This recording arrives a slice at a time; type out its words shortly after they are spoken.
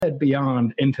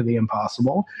beyond into the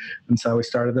impossible. And so we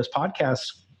started this podcast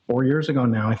 4 years ago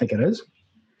now, I think it is.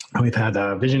 We've had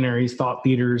visionaries, thought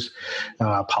leaders,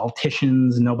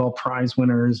 politicians, Nobel Prize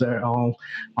winners, all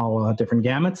different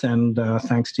gamuts. And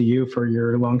thanks to you for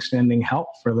your longstanding help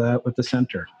for that with the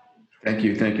center. Thank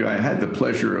you. I had the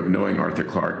pleasure of knowing Arthur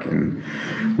Clarke and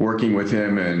working with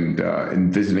him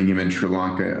and visiting him in Sri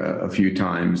Lanka a few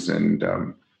times, and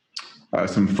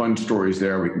some fun stories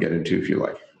there we can get into if you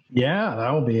like. Yeah,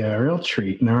 that will be a real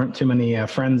treat. And there aren't too many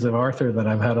friends of Arthur that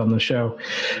I've had on the show.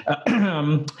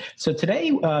 So today,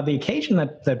 the occasion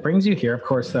that brings you here, of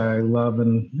course, I love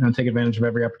and take advantage of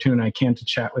every opportunity I can to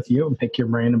chat with you and pick your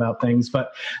brain about things.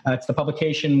 But it's the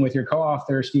publication with your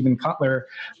co-author, Steven Kotler,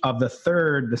 of the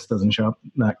third, this doesn't show up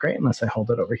that great unless I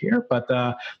hold it over here, but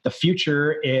The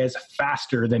Future is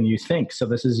Faster Than You Think. So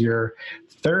this is your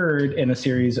third in a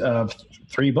series of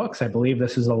 3 books. I believe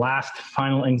this is the last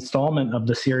final installment of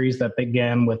the series that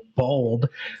began with Bold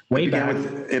back.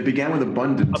 It began with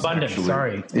Abundance. Abundance,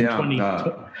 sorry. In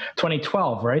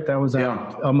 2012, right? That was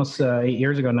almost 8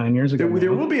 years ago, 9 years ago.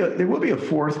 There will be a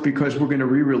fourth because we're going to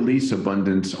re-release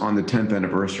Abundance on the 10th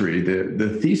anniversary.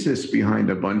 The thesis behind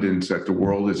Abundance that the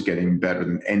world is getting better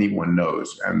than anyone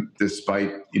knows, and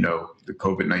despite the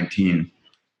COVID-19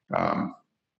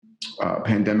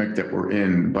 pandemic that we're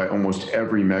in by almost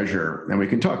every measure, and we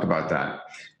can talk about that,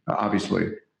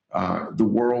 obviously. The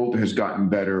world has gotten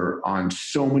better on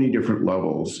so many different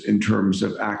levels in terms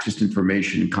of access to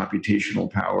information, computational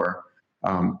power,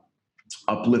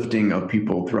 uplifting of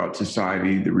people throughout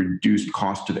society, the reduced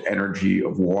cost of energy,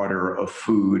 of water, of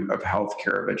food, of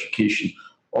healthcare, of education,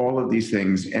 all of these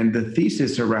things. And the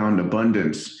thesis around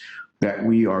abundance, that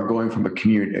we are going from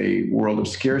a world of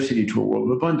scarcity to a world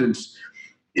of abundance,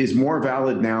 is more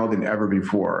valid now than ever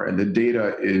before. And the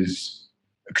data is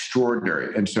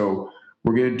extraordinary. And so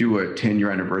we're going to do a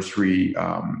 10-year anniversary,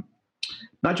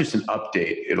 not just an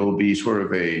update. It'll be sort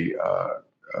of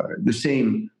the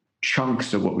same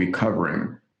chunks of what we're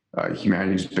covering,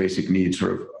 humanity's basic needs,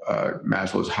 sort of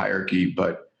Maslow's hierarchy,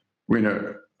 but we're going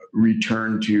to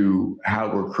return to how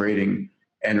we're creating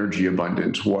energy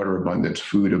abundance, water abundance,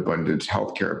 food abundance,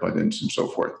 healthcare abundance, and so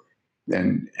forth.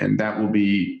 And that will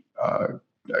be a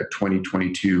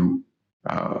 2022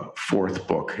 fourth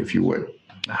book, if you would.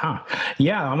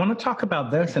 Yeah, I want to talk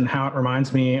about this and how it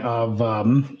reminds me of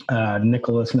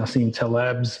Nicholas Nassim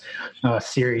Taleb's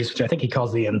series, which I think he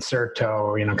calls the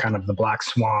Inserto, kind of the Black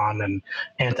Swan and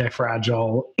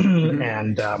Anti-Fragile,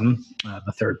 and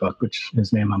the third book, which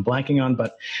his name I'm blanking on,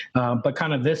 but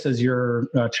kind of this is your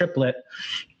triptych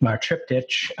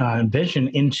vision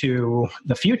into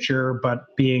the future,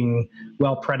 but being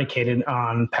well predicated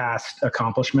on past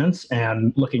accomplishments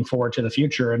and looking forward to the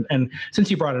future. And since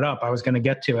you brought it up, I was going to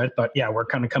get to it, but yeah, we're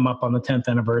kind of come up on the 10th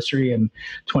anniversary in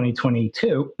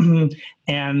 2022.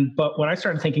 But what I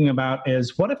started thinking about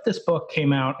is, what if this book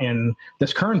came out in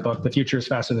this current book, The Future is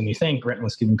Faster Than You Think, written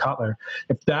with Steven Kotler,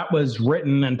 if that was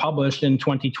written and published in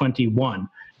 2021,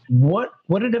 what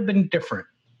would it have been different?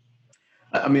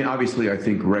 I mean, obviously, I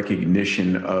think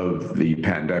recognition of the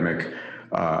pandemic,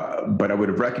 but I would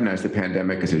have recognized the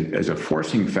pandemic as a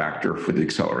forcing factor for the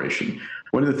acceleration.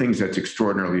 One of the things that's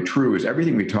extraordinarily true is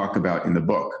everything we talk about in the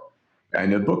book,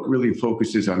 and the book really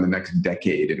focuses on the next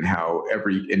decade and how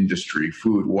every industry,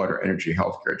 food, water, energy,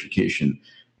 healthcare, education,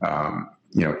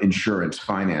 insurance,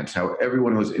 finance, how every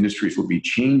one of those industries will be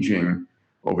changing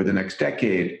over the next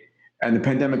decade. And the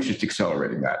pandemic's just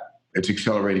accelerating that. It's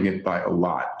accelerating it by a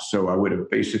lot. So I would have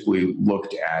basically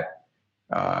looked at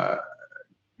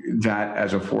that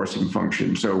as a forcing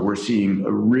function. So we're seeing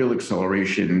a real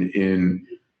acceleration in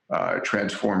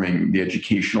transforming the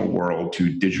educational world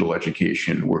to digital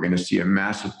education. We're going to see a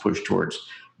massive push towards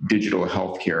digital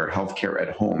healthcare, healthcare at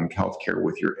home, healthcare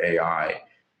with your AI.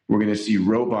 We're going to see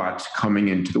robots coming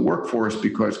into the workforce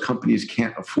because companies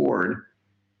can't afford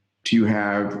to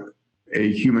have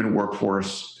a human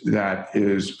workforce that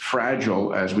is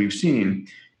fragile, as we've seen.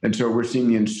 And so we're seeing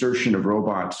the insertion of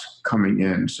robots coming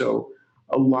in. So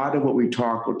a lot of what we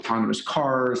talk, autonomous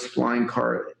cars, flying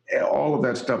cars, all of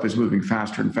that stuff is moving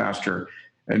faster and faster.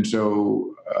 And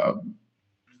so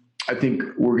I think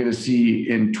we're going to see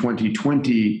in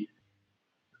 2020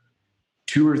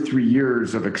 2 or 3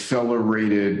 years of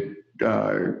accelerated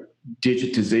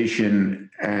digitization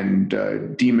and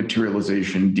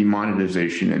dematerialization,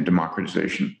 demonetization, and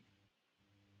democratization.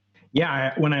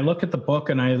 Yeah, when I look at the book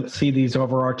and I see these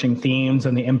overarching themes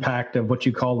and the impact of what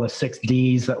you call the 6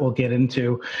 Ds that we'll get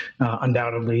into,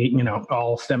 undoubtedly,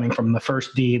 all stemming from the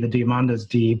first D, the Diamandis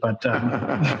D. But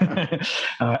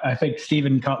I think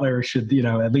Stephen Kotler should,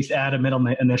 at least add a middle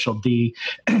initial D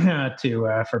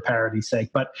to for parity's sake.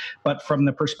 But from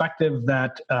the perspective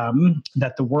that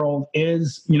that the world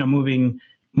is, moving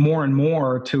more and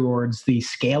more towards the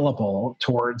scalable,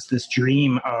 towards this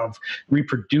dream of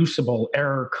reproducible,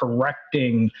 error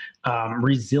correcting,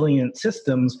 resilient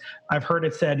systems. I've heard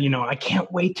it said, I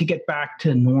can't wait to get back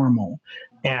to normal.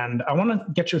 And I want to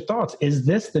get your thoughts. Is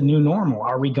this the new normal?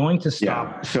 Are we going to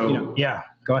stop? Yeah. So,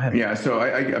 go ahead. Yeah. So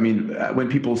I mean, when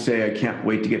people say, I can't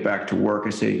wait to get back to work, I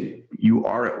say, you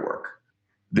are at work.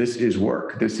 This is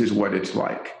work. This is what it's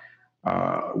like.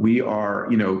 We are,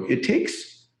 it takes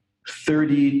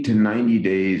 30 to 90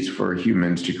 days for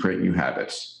humans to create new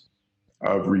habits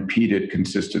of repeated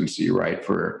consistency, right?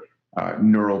 For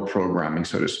neural programming,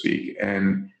 so to speak.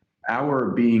 And our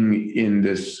being in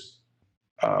this,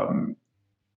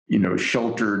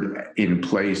 sheltered in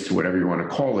place, whatever you want to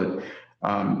call it,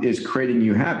 is creating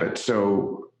new habits.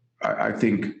 So I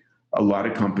think a lot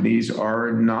of companies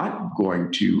are not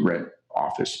going to rent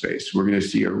office space. We're going to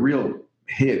see a real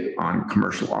hit on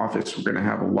commercial office. We're going to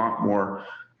have a lot more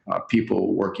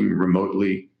people working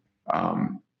remotely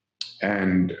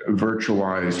and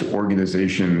virtualized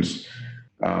organizations.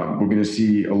 We're going to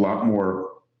see a lot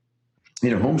more,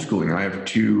 homeschooling. I have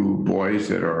 2 boys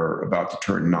that are about to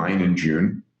turn 9 in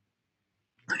June,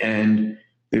 and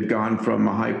they've gone from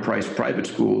a high-priced private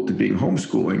school to being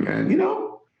homeschooling. And,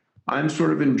 I'm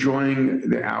sort of enjoying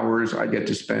the hours I get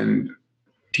to spend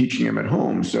teaching them at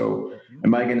home. So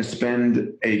am I going to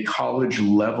spend a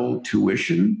college-level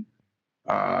tuition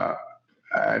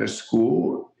at a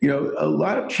school? A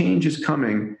lot of change is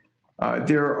coming.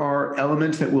 There are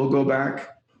elements that will go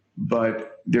back,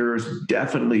 but there's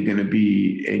definitely going to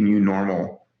be a new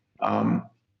normal.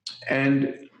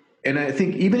 And I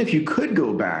think even if you could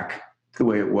go back the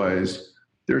way it was,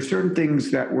 there are certain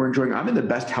things that we're enjoying. I'm in the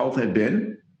best health I've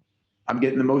been. I'm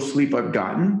getting the most sleep I've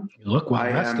gotten. You look well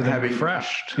rested and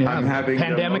refreshed. Yeah, I'm having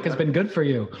pandemic has been good for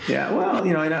you. Yeah, well,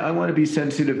 I want to be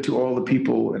sensitive to all the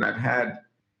people, and I've had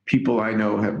people I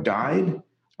know have died.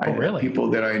 Really? People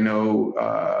that I know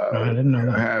I didn't know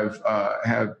that.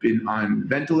 have been on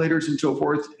ventilators and so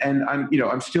forth. And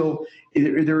I'm still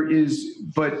there is,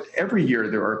 but every year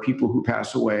there are people who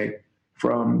pass away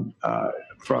from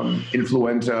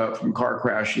influenza, from car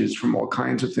crashes, from all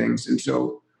kinds of things. And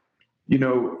so,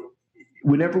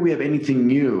 whenever we have anything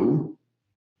new,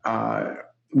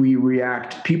 we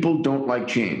react. People don't like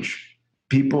change.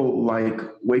 People like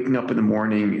waking up in the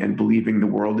morning and believing the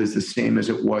world is the same as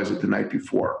it was the night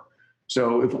before.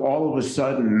 So if all of a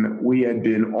sudden we had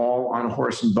been all on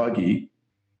horse and buggy,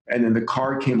 and then the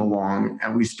car came along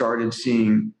and we started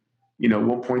seeing,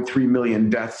 1.3 million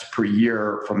deaths per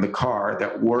year from the car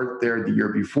that weren't there the year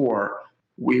before,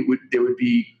 there would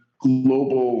be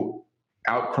global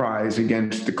outcries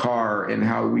against the car and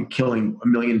how we're killing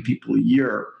 1 million people a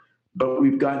year. But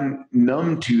we've gotten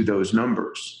numb to those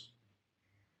numbers.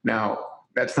 Now,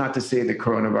 that's not to say the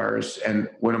coronavirus, and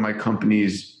one of my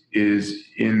companies is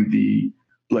in the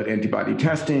blood antibody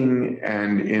testing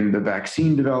and in the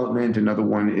vaccine development. Another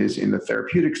one is in the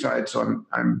therapeutic side. So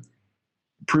I'm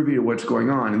privy to what's going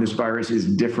on, and this virus is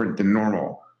different than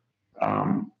normal.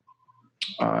 And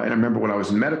I remember when I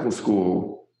was in medical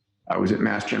school, I was at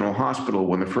Mass General Hospital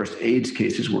when the first AIDS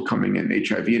cases were coming in,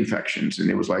 HIV infections,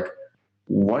 and it was like,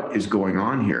 what is going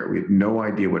on here? We had no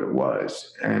idea what it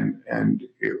was. And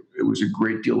it was a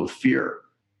great deal of fear.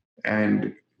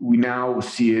 And we now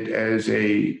see it as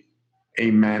a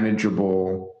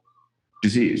manageable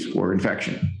disease or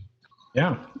infection.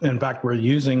 Yeah. In fact, I've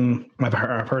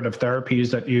heard of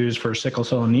therapies that use for sickle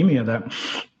cell anemia that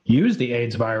use the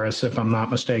AIDS virus, if I'm not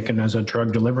mistaken, as a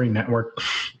drug delivery network.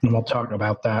 And we'll talk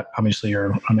about that. Obviously,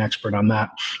 you're an expert on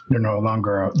that. You're no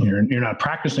longer, you're not a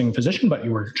practicing physician, but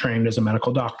you were trained as a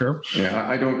medical doctor. Yeah,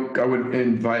 I wouldn't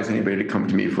advise anybody to come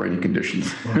to me for any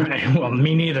conditions. Well,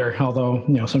 me neither, although,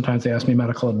 sometimes they ask me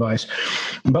medical advice.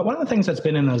 But one of the things that's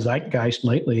been in the zeitgeist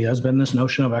lately has been this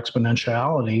notion of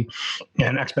exponentiality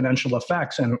and exponential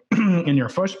effects. And in your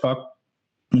first book,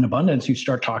 In Abundance, you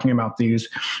start talking about these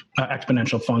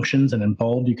exponential functions, and in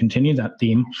Bold, you continue that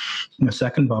theme in the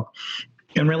second book.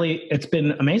 And really, it's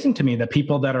been amazing to me that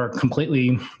people that are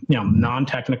completely,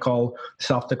 non-technical,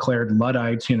 self-declared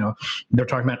Luddites, they're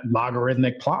talking about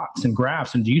logarithmic plots and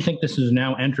graphs. And do you think this is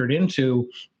now entered into,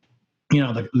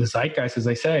 the zeitgeist, as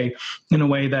they say, in a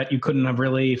way that you couldn't have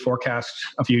really forecast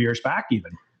a few years back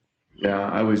even? Yeah,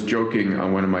 I was joking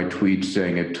on one of my tweets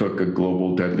saying it took a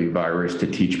global deadly virus to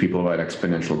teach people about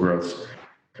exponential growth.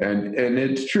 And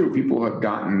it's true, people have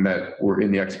gotten that we're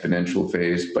in the exponential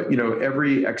phase, but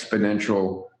every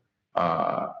exponential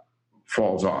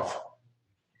falls off.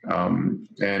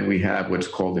 And we have what's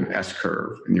called an S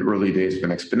curve. In the early days of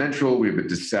an exponential, we have a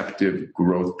deceptive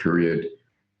growth period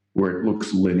where it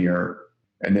looks linear.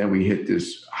 And then we hit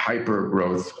this hyper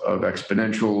growth of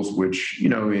exponentials, which,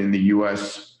 in the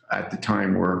US at the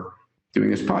time we're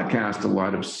doing this podcast, a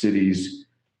lot of cities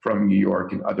from New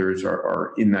York and others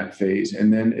are in that phase.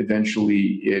 And then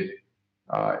eventually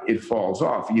it falls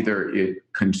off. Either it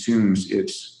consumes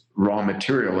its raw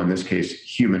material, in this case,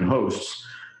 human hosts,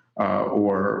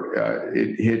 or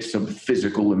it hits some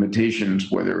physical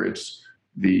limitations, whether it's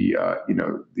the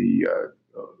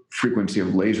frequency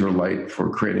of laser light for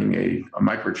creating a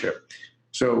microchip.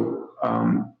 So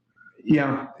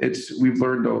we've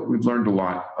learned a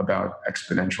lot about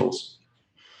exponentials.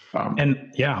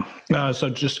 So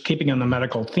just keeping on the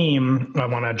medical theme, I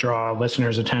want to draw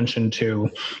listeners' attention to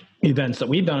events that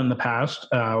we've done in the past,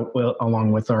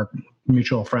 along with our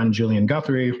mutual friend Julian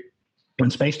Guthrie,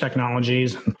 in space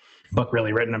technologies, book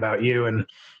really written about you and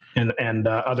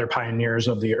other pioneers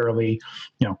of the early,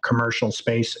 commercial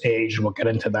space age. We'll get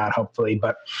into that hopefully,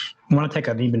 but I want to take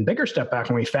an even bigger step back.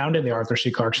 When we founded the Arthur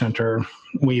C. Clarke Center,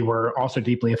 we were also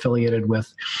deeply affiliated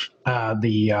with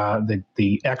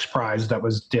the X Prize that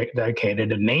was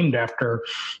dedicated and named after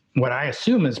what I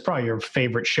assume is probably your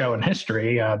favorite show in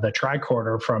history, the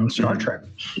tricorder from Star Trek.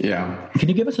 Yeah. Can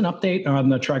you give us an update on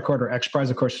the tricorder X Prize?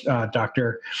 Of course,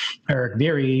 Dr. Eric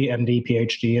Virey, MD,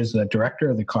 PhD, is the director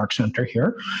of the Clarke Center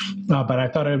here. But I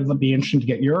thought it would be interesting to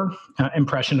get your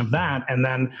impression of that, and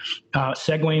then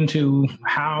segue into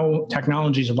how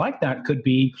technologies like that could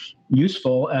be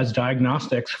useful as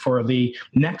diagnostics for the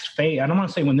next phase. I don't want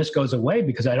to say when this goes away,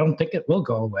 because I don't think it will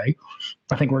go away.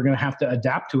 I think we're going to have to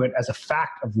adapt to it as a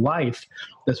fact of life,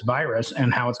 this virus,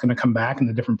 and how it's going to come back and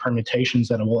the different permutations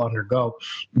that it will undergo.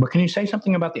 But can you say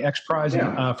something about the X Prize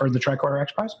for the tricorder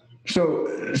X Prize?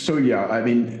 So yeah, I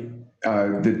mean,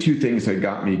 the two things that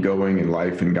got me going in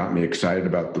life and got me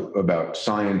excited about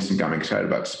science and got me excited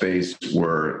about space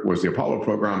was the Apollo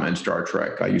program and Star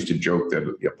Trek. I used to joke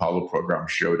that the Apollo program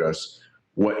showed us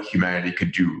what humanity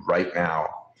could do right now,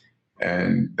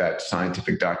 and that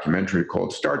scientific documentary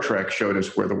called Star Trek showed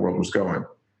us where the world was going.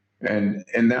 And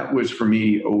that was for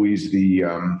me always the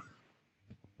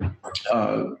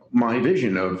my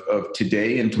vision of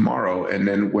today and tomorrow. And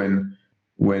then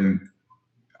when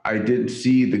I did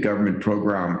see the government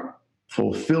program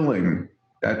fulfilling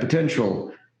that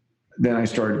potential, then I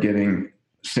started getting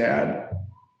sad,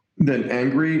 then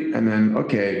angry, and then,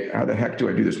 okay, how the heck do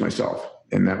I do this myself?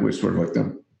 And that was sort of like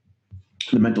the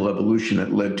mental evolution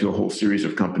that led to a whole series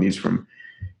of companies, from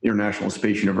International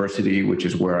Space University, which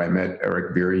is where I met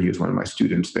Eric Virey. He was one of my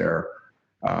students there,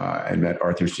 and met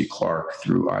Arthur C. Clarke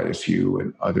through ISU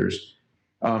and others.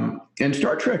 And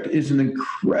Star Trek is an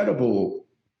incredible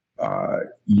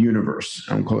universe.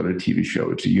 I don't call it a TV show.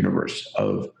 It's a universe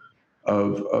of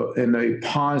in a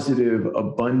positive,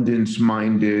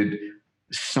 abundance-minded,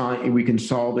 we can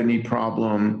solve any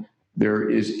problem. There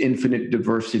is infinite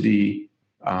diversity,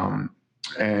 and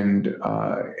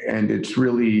it's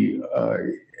really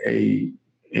a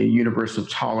universe of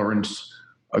tolerance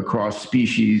across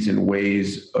species and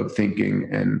ways of thinking,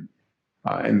 and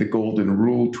the golden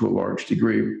rule to a large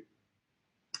degree.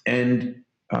 And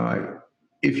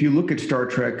if you look at Star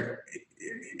Trek,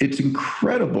 it's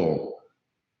incredible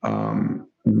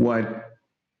what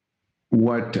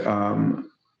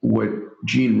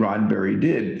Gene Roddenberry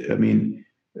did. I mean,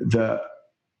 the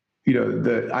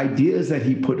ideas that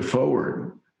he put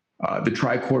forward, the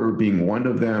tricorder being one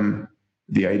of them,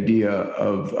 the idea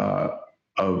of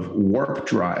warp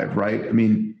drive, right? I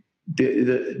mean,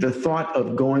 the thought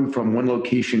of going from one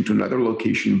location to another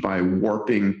location by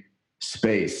warping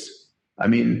space. I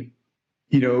mean,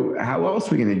 how else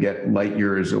are we going to get light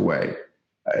years away?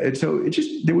 And so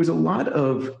there was a lot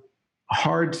of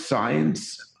hard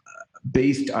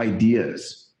science-based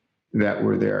ideas that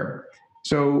were there.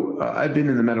 So I've been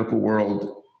in the medical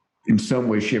world in some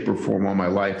way, shape, or form all my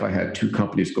life. I had two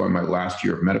companies going my last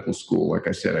year of medical school. Like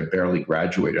I said, I barely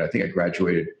graduated. I think I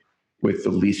graduated with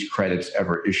the least credits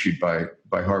ever issued by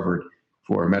Harvard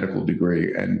for a medical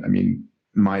degree. And I mean,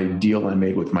 my deal I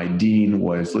made with my dean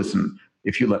was, listen,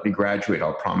 if you let me graduate,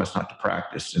 I'll promise not to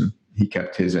practice. And he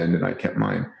kept his end and I kept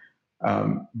mine.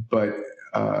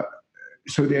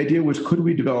 So the idea was, could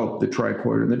we develop the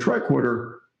tricorder? And the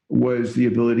tricorder was the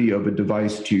ability of a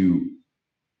device to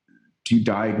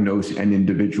diagnose an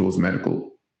individual's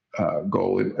medical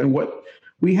goal. And what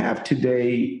we have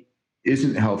today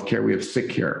isn't healthcare. We have sick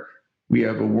care. We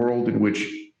have a world in which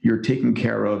you're taken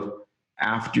care of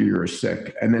after you're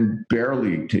sick and then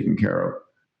barely taken care of.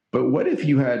 But what if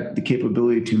you had the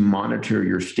capability to monitor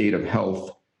your state of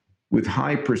health with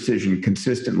high precision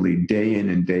consistently day in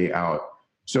and day out?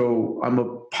 So I'm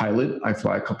a pilot. I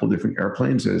fly a couple of different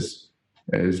airplanes as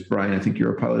Brian, I think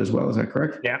you're a pilot as well. Is that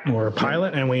correct? Yeah, we're a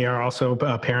pilot, and we are also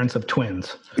parents of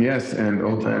twins. Yes, and a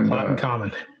lot in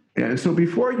common. And so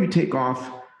before you take off,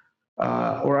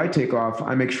 or I take off,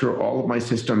 I make sure all of my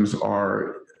systems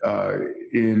are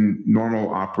in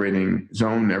normal operating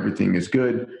zone. Everything is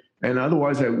good, and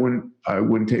otherwise I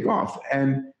wouldn't take off.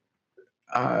 And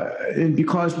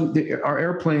because our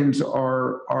airplanes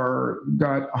are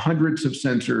got hundreds of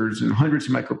sensors and hundreds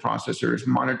of microprocessors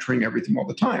monitoring everything all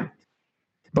the time.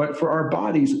 But for our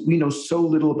bodies, we know so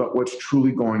little about what's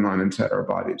truly going on inside our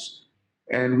bodies.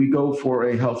 And we go for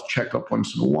a health checkup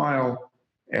once in a while.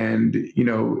 And,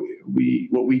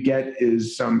 what we get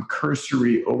is some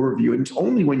cursory overview. And it's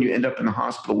only when you end up in the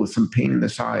hospital with some pain in the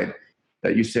side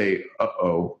that you say,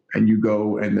 uh-oh, and you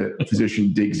go and the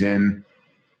physician digs in.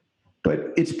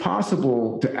 But it's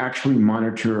possible to actually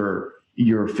monitor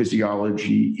your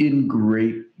physiology in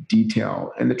great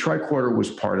detail. And the tricorder was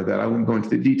part of that. I won't go into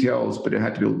the details, but it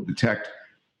had to be able to detect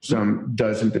some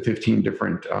dozen to 15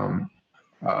 different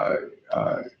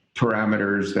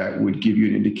parameters that would give you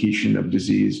an indication of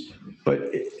disease. But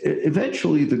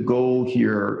eventually the goal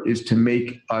here is to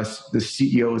make us the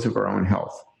CEOs of our own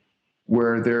health,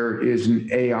 where there is an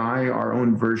AI, our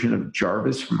own version of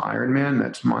Jarvis from Iron Man,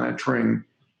 that's monitoring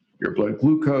your blood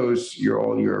glucose,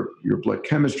 all your blood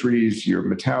chemistries, your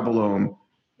metabolome,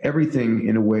 everything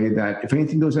in a way that if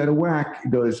anything goes out of whack,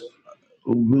 it goes,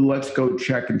 let's go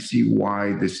check and see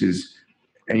why this is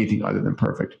anything other than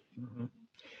perfect. Mm-hmm.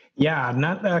 Yeah, and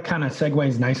that kind of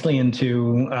segues nicely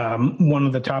into one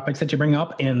of the topics that you bring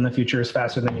up in The Future is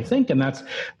Faster Than You Think, and that's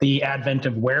the advent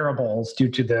of wearables due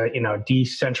to the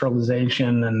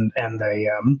decentralization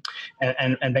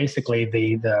and basically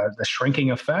the shrinking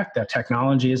effect that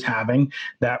technology is having,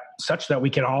 that such that we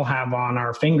can all have on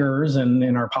our fingers and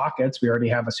in our pockets. We already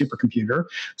have a supercomputer,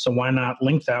 so why not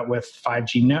link that with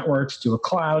 5G networks to a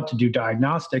cloud to do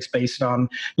diagnostics based on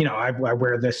I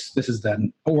wear this. This is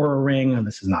the Oura Ring, and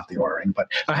this is not the Oura Ring, but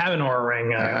I have an Oura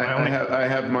Ring. I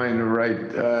have mine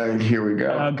right here. We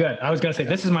go. Good. I was going to say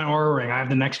this is my Oura Ring. I have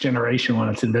the next generation one.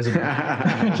 It's invisible,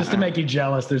 just to make you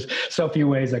jealous. There's so few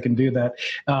ways I can do that.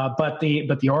 But the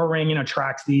Oura Ring,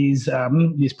 tracks these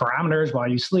parameters while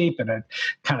you sleep, and it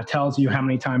kind of tells you how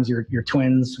many times your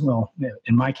twins. Well,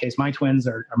 in my case, my twins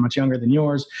are much younger than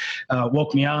yours.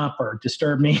 Woke me up or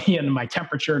disturbed me, and my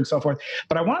temperature and so forth.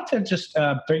 But I wanted to just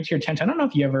bring to your attention. I don't know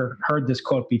if you ever heard this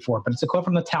quote before, but it's a quote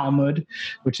from the Talmud,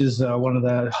 which is one of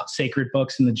the sacred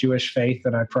books in the Jewish faith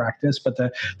that I practice. But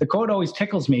the quote always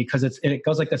tickles me because it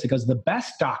goes like this. It goes, "The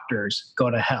best doctors go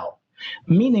to hell."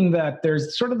 Meaning that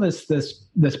there's sort of this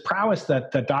prowess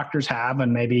that doctors have,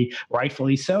 and maybe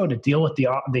rightfully so, to deal with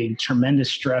the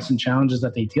tremendous stress and challenges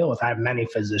that they deal with. I have many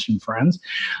physician friends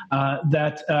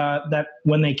that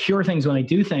when they cure things, when they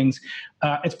do things,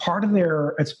 it's part of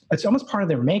it's almost part of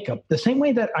their makeup. The same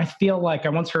way that I feel like I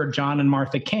once heard John and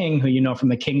Martha King, who you know from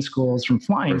the King schools from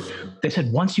flying, they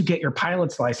said once you get your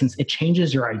pilot's license, it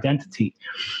changes your identity.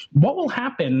 What will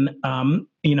happen?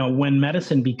 When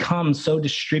medicine becomes so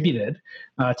distributed,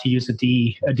 to use a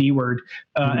D word,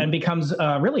 and becomes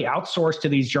really outsourced to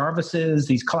these Jarvises,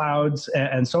 these clouds,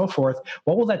 and so forth,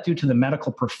 what will that do to the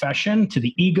medical profession, to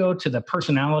the ego, to the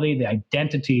personality, the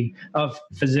identity of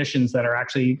physicians that are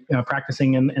actually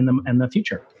practicing in the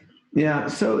future? Yeah,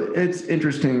 so it's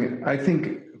interesting. I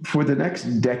think for the next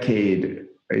decade,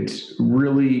 it's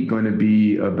really going to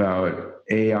be about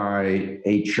AI,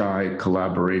 HI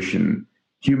collaboration,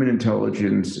 human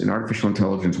intelligence and artificial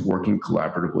intelligence working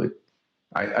collaboratively.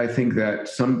 I think that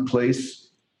someplace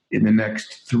in the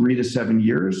next 3 to 7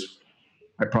 years,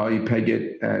 I probably peg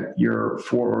it at year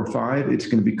 4 or 5, it's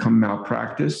going to become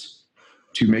malpractice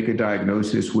to make a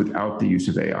diagnosis without the use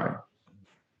of AI,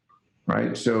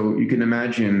 right? So you can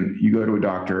imagine you go to a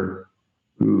doctor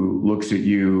who looks at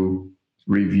you,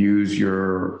 reviews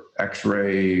your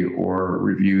x-ray or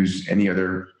reviews any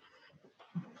other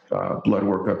blood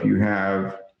workup you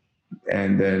have,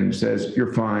 and then says,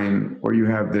 you're fine, or you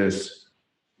have this.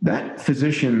 That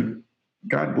physician,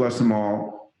 God bless them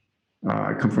all,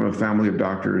 I come from a family of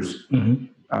doctors.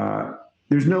 Mm-hmm.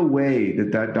 There's no way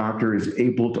that doctor is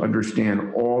able to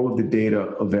understand all of the data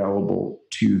available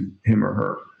to him or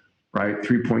her, right?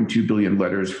 3.2 billion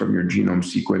letters from your genome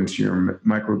sequence, your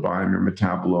microbiome, your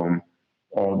metabolome,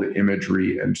 all the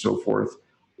imagery and so forth,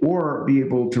 or be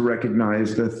able to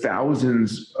recognize the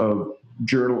thousands of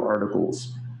journal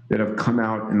articles that have come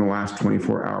out in the last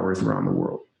 24 hours around the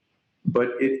world.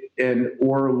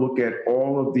 Or look at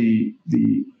all of the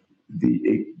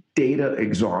data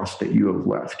exhaust that you have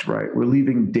left, right? We're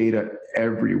leaving data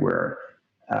everywhere.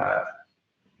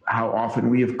 How often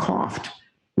we have coughed,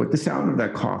 what the sound of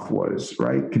that cough was,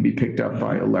 right? Can be picked up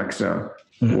by Alexa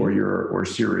or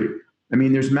Siri. I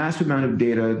mean, there's massive amount of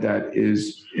data that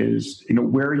is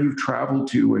where you've traveled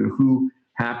to and who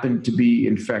happened to be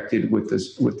infected with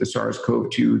the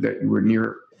SARS-CoV-2 that you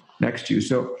were next to.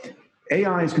 So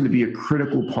AI is going to be a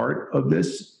critical part of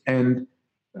this, and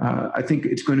I think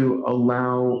it's going to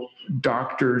allow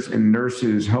doctors and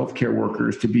nurses, healthcare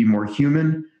workers, to be more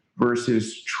human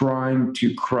versus trying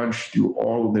to crunch through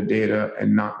all of the data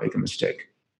and not make a mistake.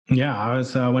 Yeah,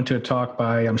 I went to a talk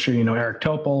by, I'm sure you know, Eric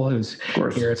Topol, who's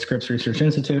here at Scripps Research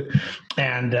Institute,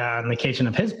 and on the occasion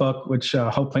of his book, which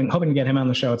hoping to get him on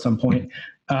the show at some point,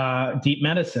 Deep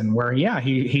Medicine, where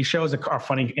he shows a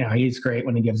funny, he's great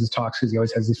when he gives his talks because he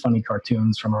always has these funny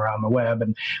cartoons from around the web,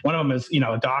 and one of them is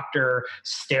a doctor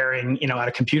staring at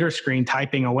a computer screen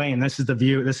typing away, and this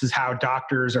is how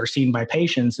doctors are seen by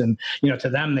patients, and to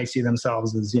them they see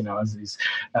themselves as as these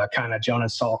kind of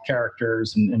Jonas Salk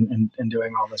characters and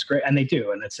doing all this great, and they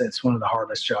do, and it's one of the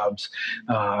hardest jobs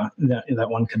that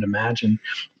one could imagine.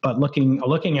 But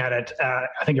looking at it,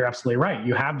 I think you're absolutely right.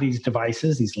 You have these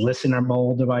devices, these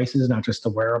listenable devices, not just the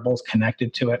wearables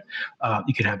connected to it.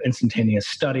 You can have instantaneous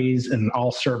studies and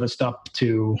all serviced up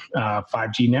to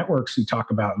 5G networks we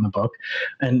talk about in the book.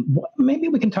 And maybe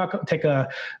we can take a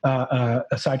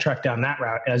sidetrack down that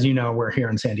route. As you know, we're here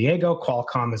in San Diego.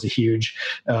 Qualcomm is a huge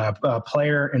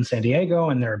player in San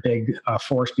Diego, and they're a big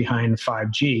force behind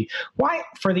 5G. Why,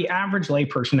 for the average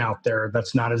layperson out there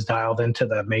that's not as dialed into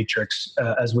the matrix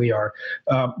as we are,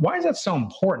 why is that so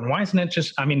important? Why isn't it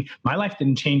just, my life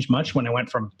didn't change much when I went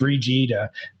from 3G to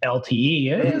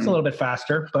LTE. It is a little bit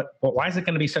faster, but why is it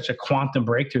going to be such a quantum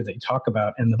breakthrough that you talk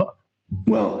about in the book?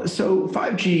 Well, so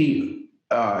 5G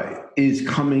is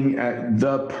coming at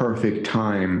the perfect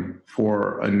time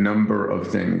for a number of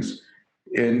things.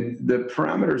 And the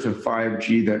parameters of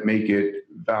 5G that make it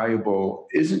valuable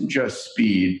isn't just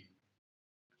speed,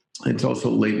 it's also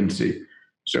latency.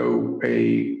 So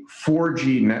a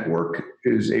 4G network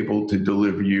is able to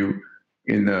deliver you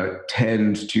in the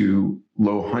tens to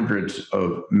low hundreds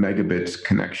of megabits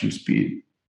connection speed,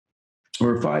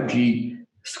 where 5G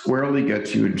squarely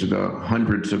gets you into the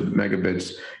hundreds of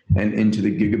megabits and into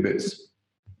the gigabits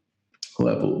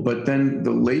level. But then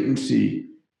the latency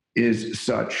is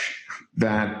such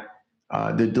that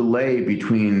the delay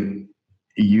between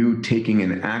you taking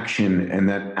an action and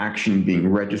that action being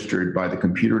registered by the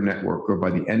computer network or by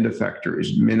the end effector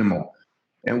is minimal.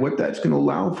 And what that's going to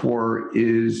allow for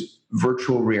is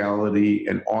virtual reality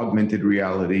and augmented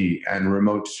reality and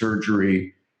remote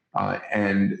surgery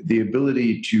and the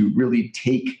ability to really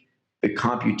take the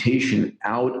computation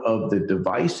out of the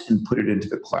device and put it into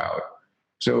the cloud.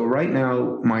 So right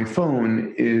now, my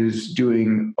phone is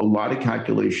doing a lot of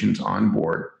calculations on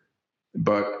board,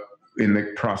 but in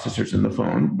the processors in the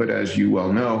phone. But as you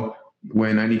well know,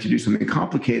 when I need to do something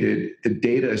complicated, the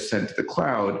data is sent to the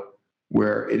cloud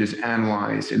where it is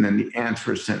analyzed and then the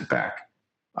answer is sent back.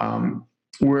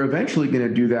 We're eventually going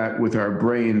to do that with our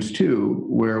brains too,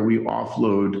 where we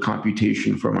offload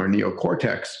computation from our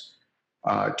neocortex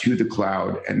to the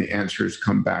cloud, and the answers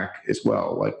come back as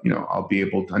well. Like, I'll be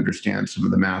able to understand some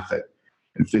of the math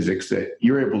and physics that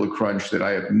you're able to crunch that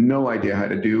I have no idea how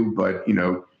to do. But,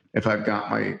 if I've got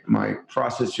my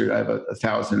processor, I have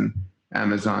 1,000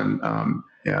 Amazon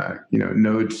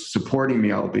nodes supporting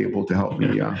me, I'll be able to help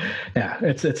me.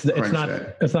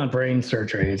 It's not brain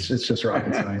surgery. It's just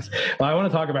rocket science. Well, I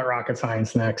want to talk about rocket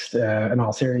science next, in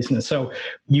all seriousness. So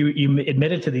you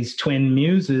admitted to these twin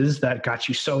muses that got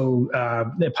you so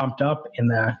pumped up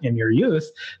in your youth.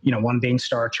 One being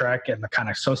Star Trek and the kind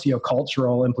of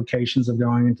sociocultural implications of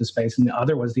going into space, and the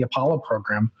other was the Apollo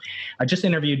program. I just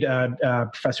interviewed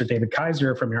Professor David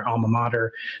Kaiser from your alma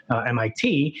mater,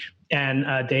 MIT.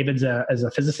 And David's is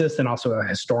a physicist and also a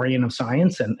historian of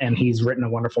science, and he's written a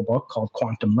wonderful book called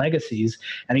Quantum Legacies.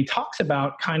 And he talks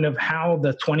about kind of how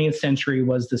the 20th century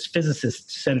was this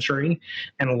physicist century,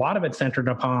 and a lot of it centered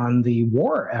upon the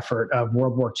war effort of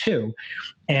World War II.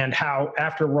 And how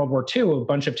after World War II, a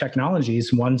bunch of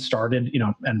technologies, one started,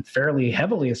 and fairly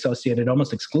heavily associated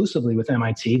almost exclusively with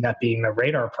MIT, that being the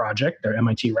radar project, their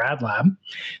MIT Rad Lab,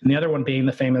 and the other one being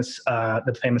the famous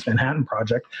Manhattan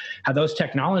Project, how those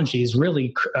technologies technologies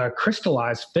really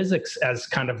crystallized physics as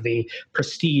kind of the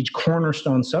prestige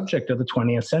cornerstone subject of the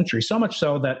 20th century. So much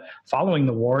so that following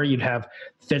the war, you'd have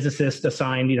physicists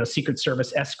assigned, Secret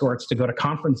Service escorts to go to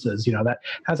conferences. That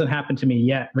hasn't happened to me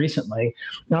yet recently.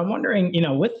 Now I'm wondering,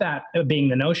 with that being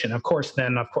the notion, of course,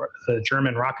 the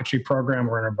German rocketry program,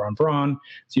 Wernher von Braun,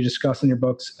 as you discuss in your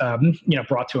books,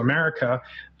 brought to America,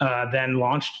 then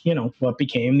launched, what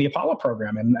became the Apollo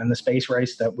program and the space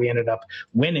race that we ended up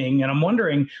winning. And I'm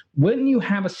wondering, when you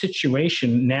have a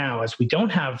situation now, as we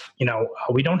don't have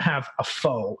a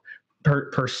foe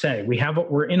per se.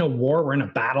 We're in a war, we're in a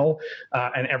battle,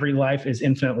 and every life is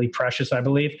infinitely precious, I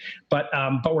believe. But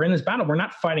we're in this battle. We're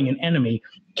not fighting an enemy.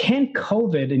 Can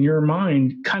COVID, in your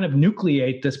mind, kind of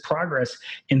nucleate this progress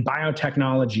in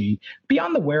biotechnology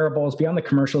beyond the wearables, beyond the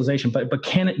commercialization? But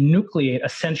can it nucleate a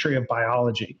century of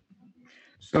biology?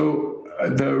 So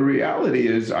the reality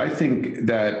is, I think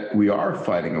that we are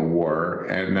fighting a war,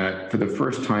 and that for the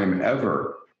first time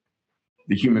ever,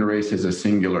 the human race is a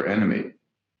singular enemy.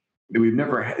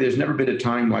 There's never been a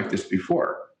time like this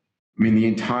before. I mean, the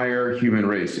entire human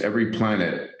race, every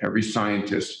planet, every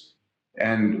scientist.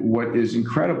 And what is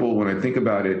incredible when I think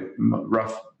about it,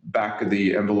 rough back of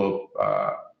the envelope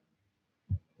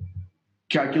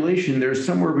calculation, there's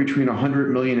somewhere between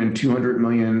 100 million and 200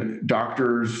 million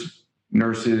doctors,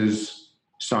 nurses,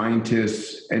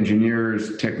 scientists,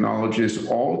 engineers, technologists,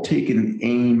 all taking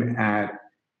aim at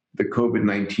the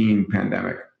COVID-19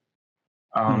 pandemic.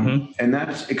 And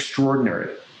that's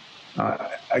extraordinary.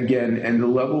 Again, and the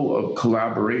level of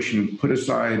collaboration, put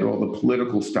aside all the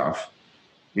political stuff,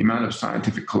 the amount of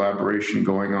scientific collaboration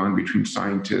going on between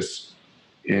scientists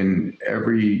in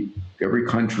every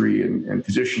country and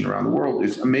position around the world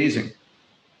is amazing.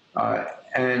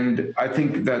 And I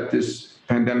think that this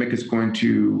pandemic is going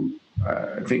to,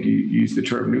 I think you used the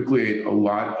term, nucleate a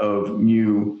lot of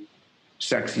new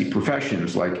sexy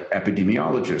professions like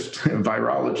epidemiologist,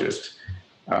 virologist,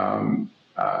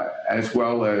 as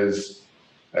well as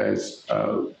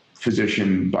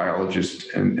physician, biologist,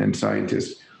 and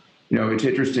scientist. It's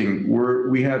interesting.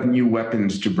 We have new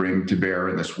weapons to bring to bear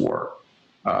in this war.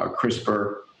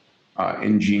 CRISPR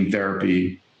in gene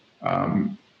therapy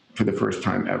for the first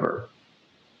time ever.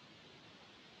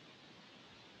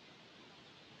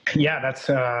 Yeah, that's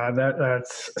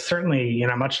certainly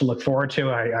much to look forward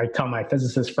to. I tell my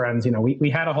physicist friends, we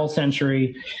had a whole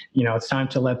century. It's time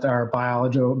to let our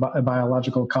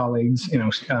biological colleagues,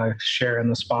 share in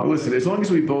the spotlight. Well, listen, as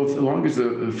long as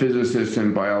the physicists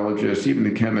and biologists, even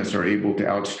the chemists, are able to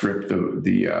outstrip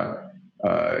the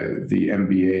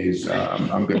MBAs,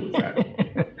 I'm good with that.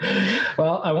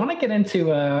 Well, I want to get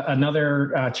into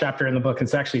another chapter in the book.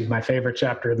 It's actually my favorite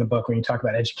chapter in the book when you talk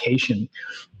about education.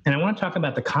 And I want to talk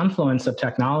about the confluence of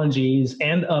technologies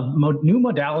and of new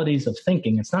modalities of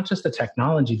thinking. It's not just the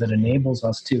technology that enables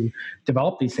us to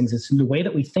develop these things. It's the way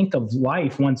that we think of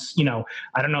life. Once,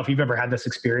 I don't know if you've ever had this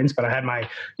experience, but I had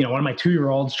one of my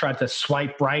 2-year-olds tried to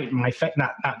swipe right in my face.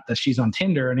 Not that she's on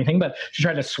Tinder or anything, but she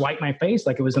tried to swipe my face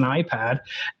like it was an iPad.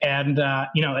 And,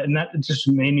 and that just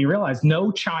made me realize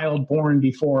no child born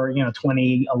before,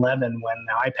 2011, when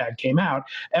the iPad came out,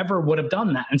 ever would have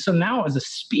done that. And so now as a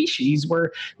species, we're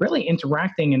really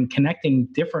interacting and connecting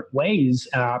different ways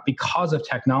because of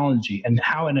technology and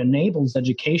how it enables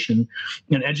education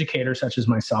and educators such as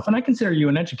myself. And I consider you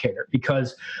an educator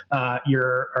because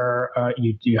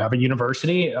you have a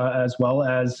university as well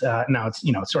as now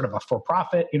it's sort of a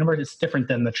for-profit university. It's different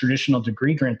than the traditional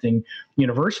degree granting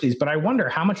universities. But I wonder,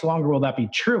 how much longer will that be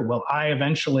true? Will I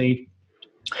eventually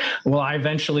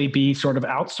be sort of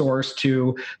outsourced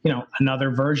to,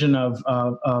 another version of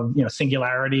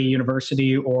Singularity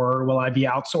University, or will I be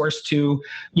outsourced to,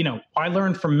 I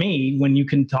learned from me when you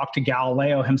can talk to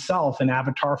Galileo himself in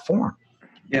avatar form?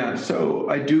 Yeah, so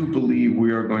I do believe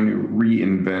we are going to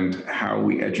reinvent how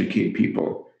we educate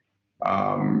people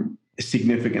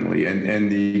significantly.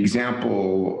 And the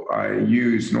example I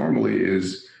use normally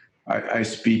is I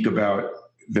speak about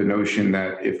the notion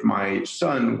that if my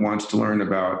son wants to learn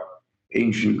about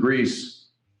ancient Greece,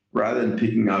 rather than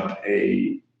picking up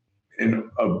a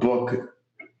book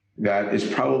that is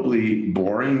probably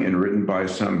boring and written by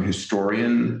some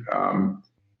historian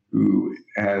who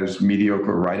has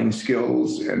mediocre writing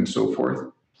skills and so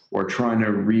forth, or trying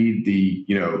to read the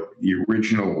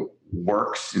original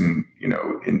works in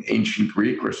ancient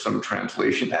Greek or some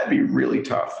translation, that'd be really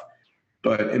tough.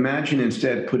 But imagine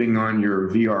instead putting on your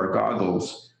VR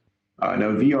goggles. Now,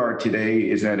 VR today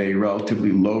is at a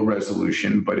relatively low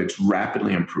resolution, but it's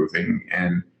rapidly improving.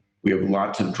 And we have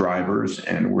lots of drivers,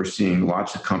 and we're seeing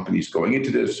lots of companies going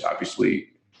into this. Obviously,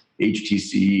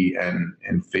 HTC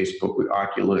and Facebook with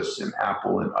Oculus and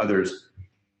Apple and others.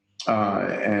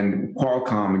 and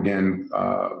Qualcomm, again,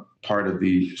 part of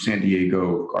the San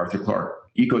Diego Arthur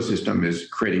Clarke ecosystem, is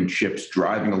creating chips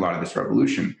driving a lot of this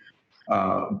revolution.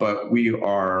 But we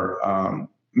are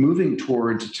moving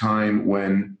towards a time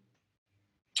when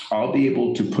I'll be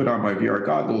able to put on my VR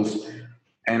goggles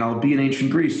and I'll be in ancient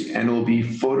Greece and it'll be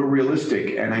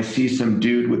photorealistic. And I see some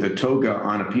dude with a toga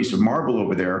on a piece of marble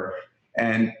over there,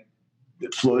 and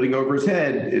floating over his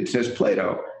head, it says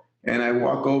Plato. And I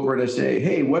walk over and I say,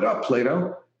 "Hey, what up,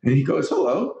 Plato?" And he goes,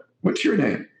 "Hello, what's your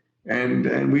name?"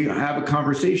 And we have a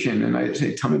conversation, and I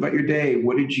say, "Tell me about your day.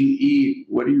 What did you eat?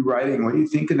 What are you writing? What are you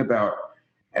thinking about?"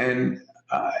 And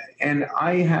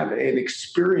I have an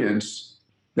experience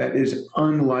that is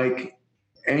unlike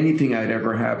anything I'd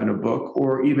ever have in a book,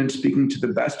 or even speaking to the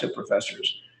best of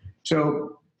professors.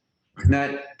 So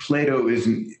that Plato is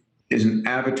an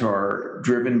avatar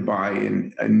driven by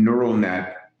a neural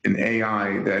net, an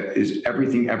AI that is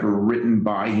everything ever written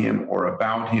by him or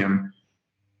about him,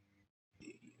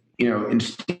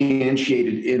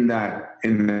 instantiated in that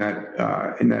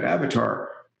avatar.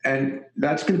 And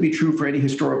that's going to be true for any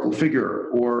historical figure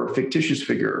or fictitious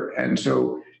figure. And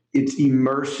so it's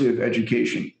immersive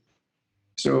education.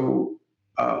 So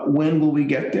when will we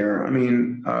get there? I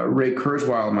mean, Ray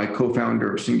Kurzweil, my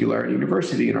co-founder of Singularity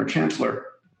University and our chancellor,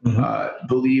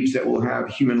 believes that we'll have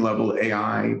human-level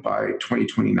AI by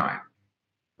 2029.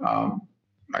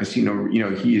 I see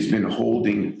he has been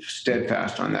holding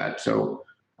steadfast on that. So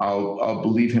I'll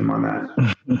believe him on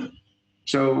that.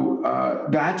 So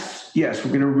yes,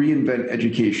 we're going to reinvent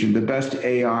education. The best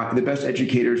AI, the best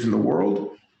educators in the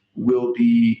world will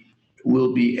be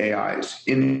AIs.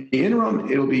 In the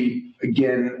interim, it'll be,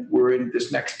 again, we're in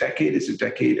this next decade. It's a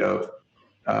decade of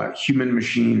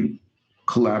human-machine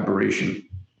collaboration.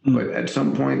 But at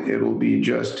some point, it'll be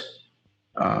just,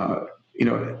 and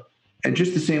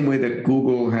just the same way that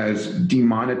Google has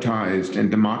demonetized and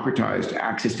democratized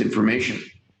access to information,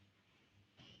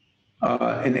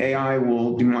 an AI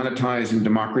will demonetize and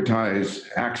democratize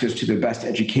access to the best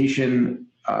education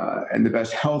and the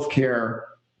best healthcare,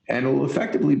 and it will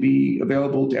effectively be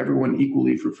available to everyone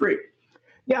equally for free.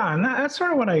 Yeah, and that's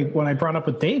sort of what I brought up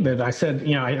with David. I said,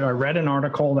 I read an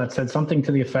article that said something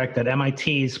to the effect that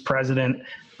MIT's president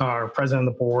of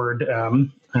the board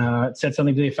said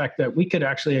something to the effect that we could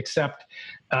actually accept,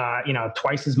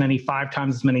 twice as many, 5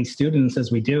 times as many students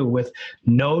as we do, with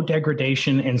no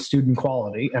degradation in student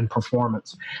quality and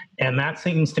performance. And that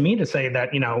seems to me to say that,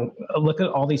 look at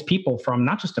all these people from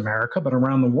not just America, but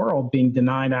around the world being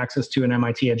denied access to an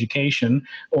MIT education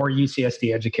or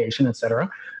UCSD education, et cetera.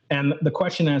 And the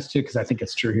question as to, because I think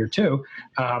it's true here too,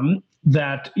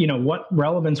 that, what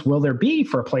relevance will there be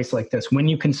for a place like this when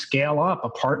you can scale up a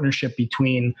partnership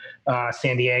between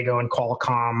San Diego and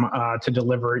Qualcomm to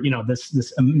deliver,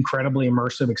 this incredibly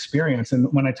immersive experience?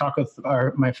 And when I talked with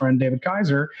my friend David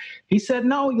Kaiser, he said,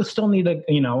 no, you'll still need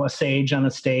a sage on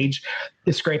a stage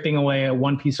scraping away at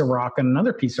one piece of rock and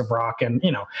another piece of rock. And,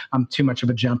 I'm too much of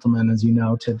a gentleman, as you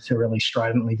know, to really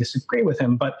stridently disagree with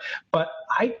him. But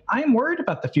I am worried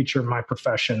about the future of my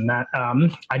profession, that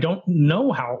I don't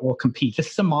know how it will compete.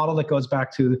 This is a model that goes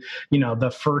back to,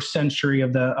 the first century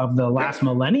of the last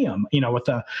millennium, with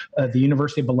the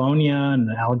University of Bologna and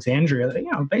Alexandria,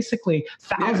 basically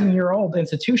 1,000-year-old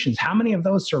institutions. How many of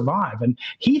those survive? And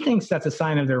he thinks that's a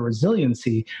sign of their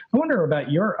resiliency. I wonder about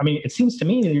it seems to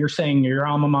me that you're saying your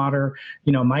alma mater,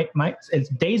 its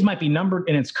days might be numbered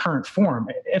in its current form.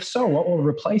 If so, what will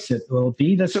replace it? Will it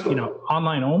be this,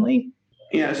 online only?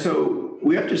 Yeah, so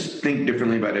we have to think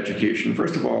differently about education.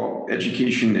 First of all,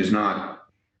 education is not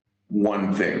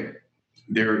one thing.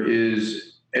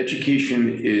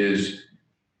 Education is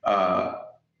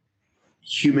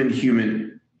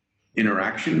human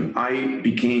interaction. I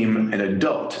became an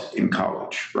adult in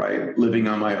college, right? Living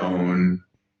on my own,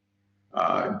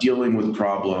 dealing with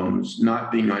problems,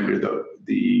 not being under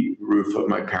the roof of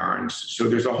my parents. So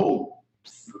there's a whole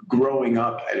growing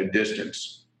up at a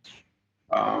distance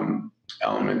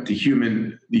element, the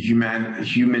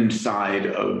human side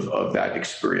of that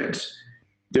experience.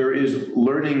 There is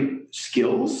learning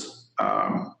skills,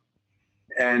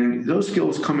 and those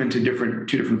skills come into two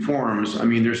different forms. I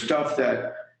mean, there's stuff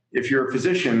that if you're a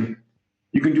physician,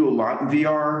 you can do a lot in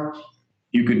VR,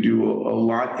 you can do a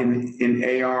lot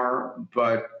in AR,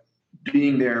 but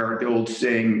being there, the old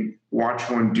saying, watch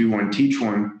one, do one, teach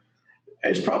one,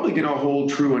 it's probably going to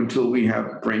hold true until we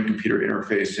have brain-computer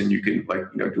interface and you can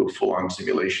do a full-on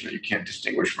simulation that you can't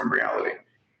distinguish from reality.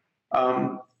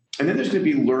 And then there's going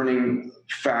to be learning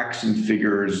facts and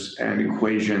figures and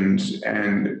equations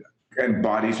and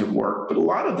bodies of work. But a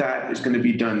lot of that is going to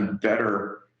be done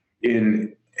better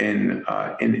in in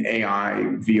AI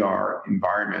VR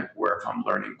environment where if I'm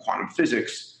learning quantum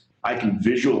physics, I can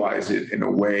visualize it in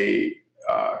a way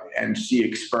and see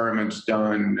experiments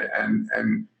done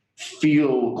and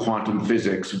feel quantum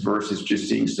physics versus just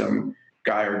seeing some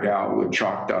guy or gal with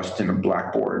chalk dust and a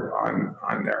blackboard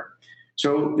on there.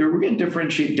 So we're going to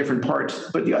differentiate different parts.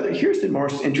 But here's the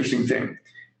most interesting thing.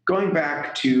 Going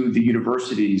back to the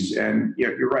universities, and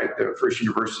you're right, the first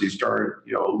universities started,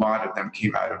 a lot of them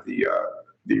came out of the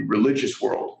religious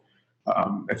world,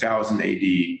 1000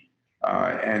 AD.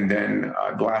 And then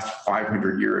the last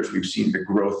 500 years, we've seen the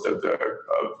growth of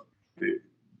the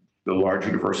large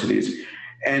universities.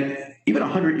 And even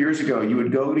 100 years ago, you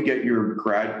would go to get your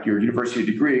university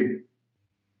degree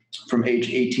from age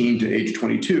 18 to age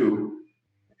 22.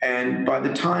 And by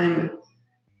the time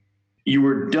you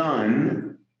were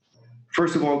done,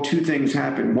 first of all, two things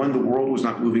happened. One, the world was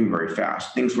not moving very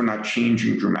fast. Things were not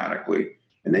changing dramatically.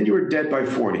 And then you were dead by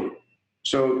 40.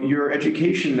 So your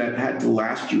education that had to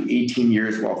last you 18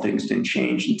 years while things didn't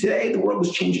change. And today, the world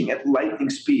is changing at lightning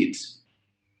speeds.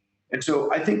 And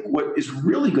so I think what is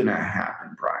really going to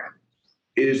happen, Brian,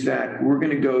 is that we're going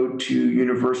to go to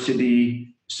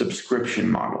university subscription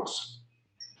models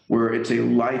where it's a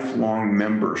lifelong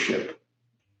membership.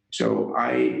 So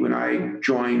when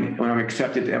I'm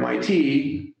accepted to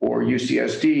MIT or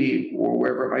UCSD or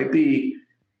wherever it might be,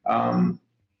 I'm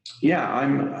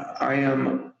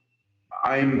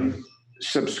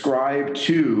subscribed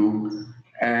to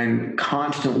and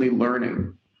constantly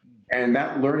learning. And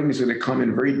that learning is going to come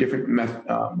in very different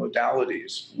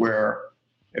modalities, where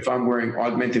if I'm wearing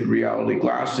augmented reality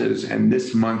glasses and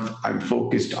this month I'm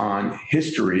focused on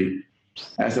history,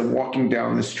 as I'm walking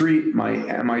down the street, my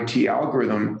MIT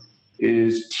algorithm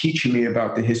is teaching me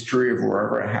about the history of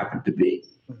wherever I happen to be.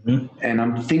 Mm-hmm. And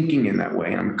I'm thinking in that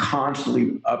way. And I'm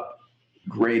constantly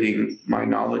upgrading my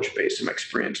knowledge base and my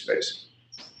experience base.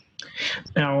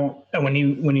 Now, when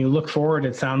you look forward,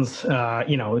 it sounds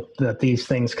that these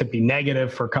things could be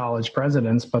negative for college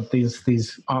presidents, but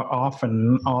these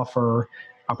often offer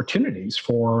opportunities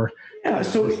for. Yeah.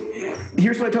 So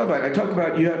here's what I talk about. I talk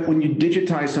about when you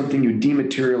digitize something, you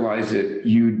dematerialize it,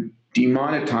 you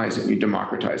demonetize it, you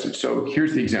democratize it. So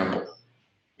here's the example.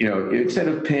 Instead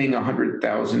of paying $100,000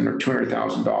 or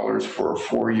 $200,000 for a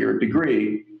 4-year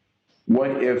degree,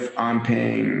 what if I'm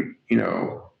paying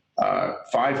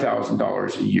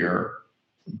 $5,000 a year,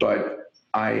 but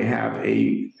I have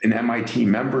an MIT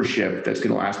membership that's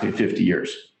going to last me 50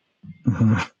 years.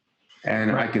 Mm-hmm.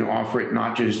 And I can offer it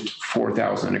not just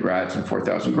 4,000 undergrads and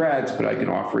 4,000 grads, but I can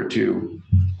offer it to,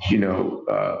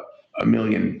 1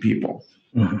 million people.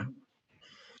 Mm-hmm.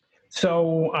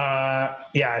 So,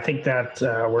 I think that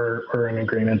we're in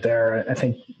agreement there. I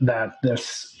think that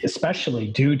this, especially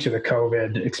due to the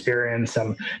COVID experience,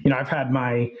 and, I've had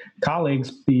my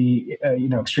colleagues be,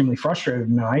 extremely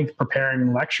frustrated now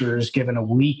preparing lectures given a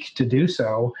week to do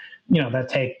so, that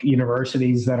take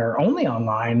universities that are only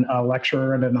online. A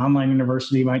lecture at an online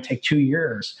university might take 2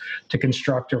 years to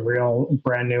construct a real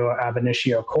brand new ab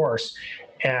initio course.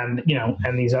 And,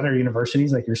 and these other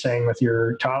universities, like you're saying with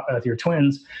your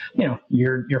twins,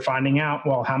 you're finding out,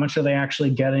 well, how much are they actually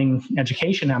getting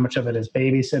education? How much of it is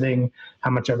babysitting?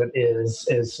 How much of it is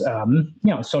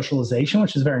socialization,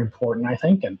 which is very important, I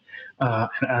think,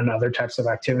 and other types of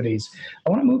activities. I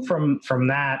want to move from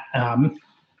that,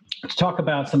 to talk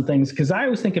about some things, because I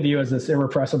always think of you as this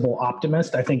irrepressible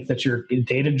optimist. I think that you're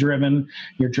data-driven,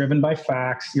 you're driven by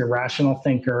facts, you're a rational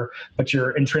thinker, but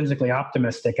you're intrinsically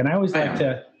optimistic. And I always like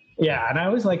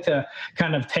to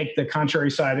kind of take the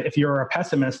contrary side. If you're a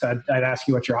pessimist, I'd ask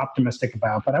you what you're optimistic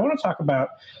about. But I want to talk about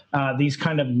these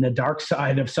kind of the dark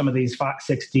side of some of these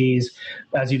 6Ds,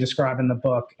 as you describe in the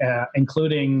book,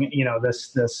 including,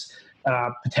 this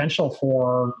potential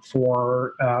for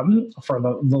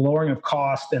the lowering of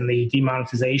cost and the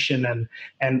demonetization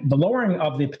and the lowering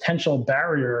of the potential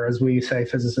barrier, as we say,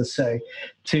 physicists say,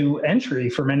 to entry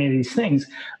for many of these things.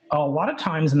 A lot of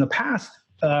times in the past,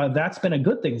 that's been a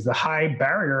good thing. The high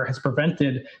barrier has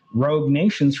prevented rogue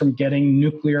nations from getting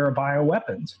nuclear or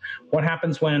bioweapons. What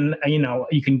happens when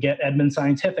you can get Edmund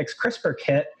Scientific's CRISPR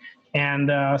kit,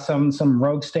 and some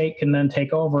rogue state can then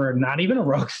take over? Not even a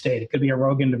rogue state; it could be a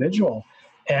rogue individual,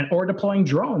 or deploying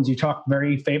drones. You talk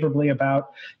very favorably about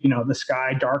the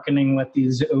sky darkening with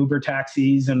these Uber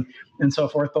taxis and so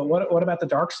forth. But what about the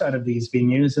dark side of these being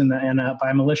used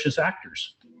by malicious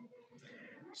actors?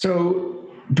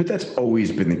 But that's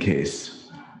always been the case.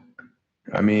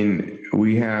 I mean,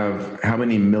 we have how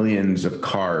many millions of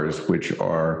cars which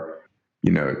are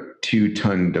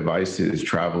 2-ton devices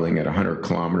traveling at 100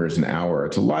 kilometers an hour.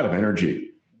 It's a lot of energy,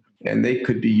 and they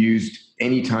could be used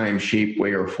anytime, shape,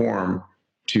 way, or form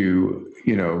to,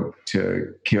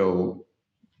 to kill,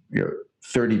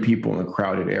 30 people in a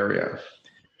crowded area.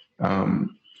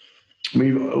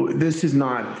 This is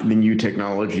not the new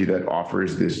technology that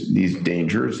offers these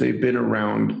dangers. They've been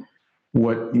around.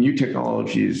 What new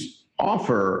technologies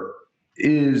offer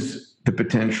is the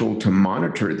potential to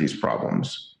monitor these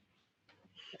problems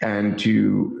and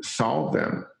to solve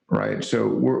them, right? So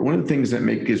one of the things that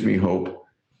gives me hope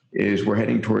is we're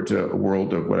heading towards a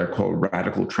world of what I call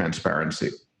radical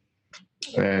transparency.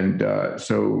 And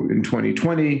so in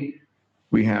 2020,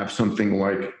 we have something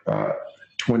like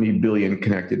 20 billion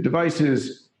connected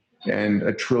devices and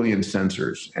 1 trillion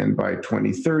sensors. And by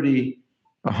 2030,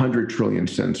 100 trillion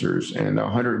sensors and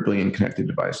 100 billion connected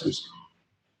devices.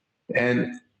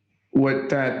 And what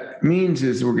that means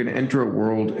is we're going to enter a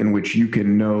world in which you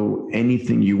can know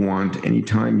anything you want,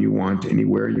 anytime you want,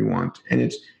 anywhere you want. And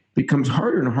it becomes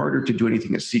harder and harder to do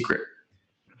anything a secret.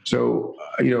 So,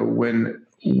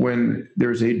 when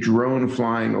there's a drone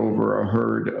flying over a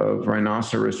herd of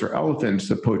rhinoceros or elephants,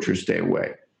 the poachers stay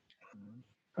away.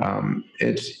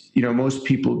 Most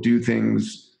people do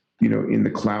things, in the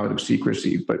cloud of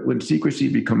secrecy. But when secrecy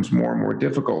becomes more and more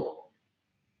difficult,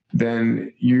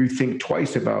 then you think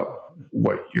twice about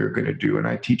what you're going to do. And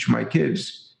I teach my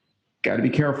kids, got to be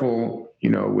careful,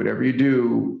 whatever you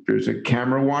do, there's a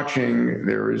camera watching,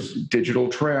 there is digital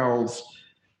trails.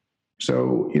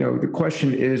 So, the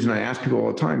question is, and I ask people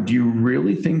all the time, do you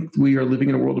really think we are living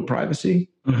in a world of privacy?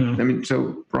 Mm-hmm. I mean,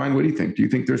 so Brian, what do you think? Do you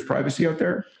think there's privacy out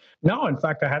there? No, in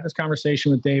fact, I had this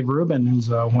conversation with Dave Rubin, who's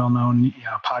a well-known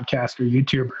podcaster,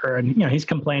 YouTuber, and he's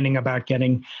complaining about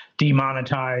getting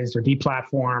demonetized or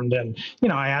deplatformed. And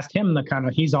I asked him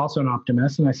he's also an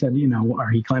optimist, and I said, or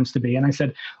he claims to be, and I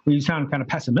said, well, you sound kind of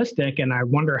pessimistic, and I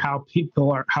wonder how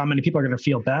many people are going to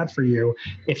feel bad for you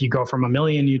if you go from 1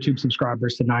 million YouTube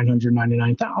subscribers to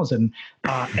 999,000.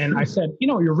 And I said,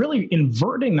 you're really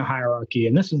inverting the hierarchy,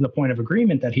 and this is the point of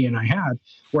agreement that he and I had.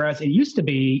 Whereas it used to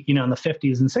be, in the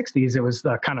 50s and 60s. It was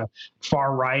the kind of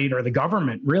far right or the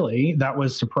government really that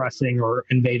was suppressing or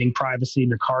invading privacy,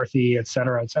 McCarthy, et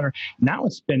cetera, et cetera. Now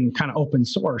it's been kind of open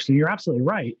source. And you're absolutely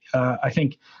right. I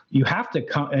think you have to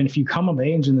come, and if you come of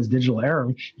age in this digital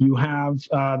era, you have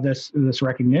this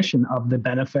recognition of the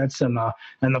benefits and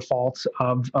the faults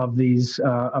of these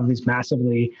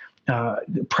massively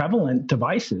prevalent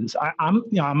devices. I'm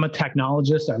a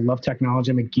technologist. I love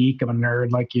technology. I'm a geek. I'm a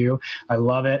nerd like you. I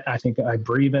love it. I think I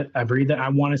breathe it. I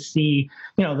want to see,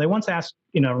 they once asked,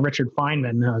 Richard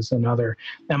Feynman, who's another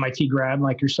MIT grad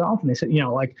like yourself, and they said,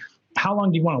 how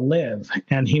long do you want to live?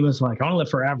 And he was like, I want to live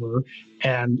forever.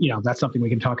 And, that's something we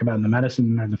can talk about in the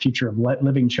medicine and the future of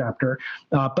living chapter.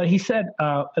 But he said,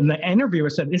 and the interviewer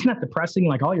said, isn't that depressing?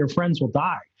 Like all your friends will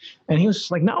die. And he was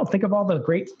just like, no, think of all the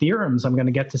great theorems I'm going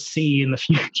to get to see in the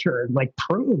future, like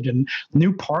proved and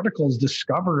new particles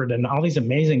discovered and all these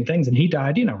amazing things. And he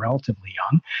died, relatively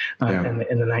young in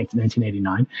the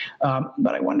 1989.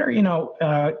 But I wonder,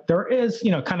 there is,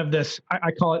 kind of this, I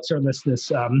call it sort of this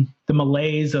the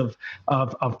malaise of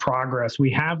progress. We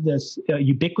have this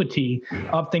ubiquity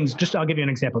of things. Just I'll give you an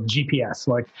example. GPS.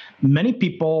 Like many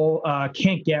people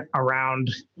can't get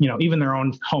around, even their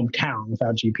own hometown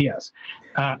without GPS.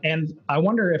 And I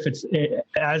wonder if it's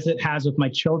as it has with my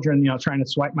children, trying to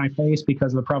swipe my face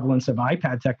because of the prevalence of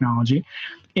iPad technology.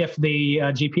 If the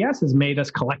GPS has made us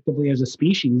collectively as a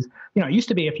species, it used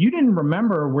to be if you didn't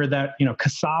remember where that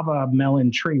cassava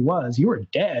melon tree was, you were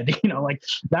dead. Like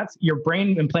that's your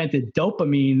brain implanted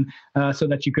dopamine so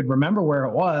that you could remember where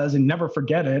it was and never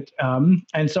forget it.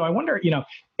 And so I wonder,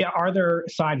 are there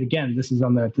sides, again, this is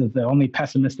on the only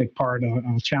pessimistic part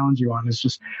I'll challenge you on, is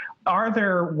just, are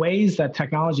there ways that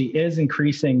technology is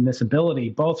increasing this ability,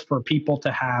 both for people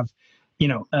to have,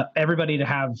 everybody to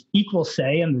have equal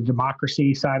say in the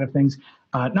democracy side of things,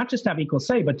 not just have equal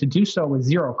say, but to do so with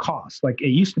zero cost. Like it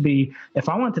used to be, if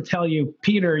I wanted to tell you,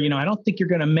 Peter, I don't think you're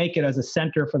going to make it as a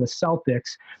center for the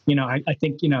Celtics. I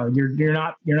think, you're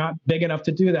not big enough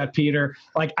to do that, Peter.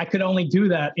 Like I could only do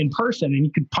that in person and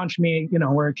you could punch me,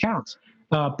 where it counts.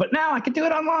 But now I could do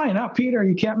it online. Oh, Peter,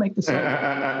 you can't make the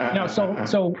Celtics.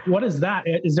 So what is that?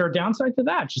 Is there a downside to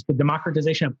that? Just the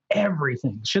democratization of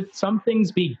everything. Should some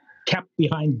things be kept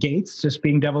behind gates, just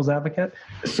being devil's advocate?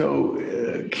 So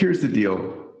here's the deal.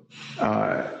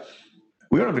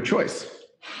 We don't have a choice.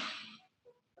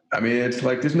 I mean, it's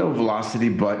like there's no velocity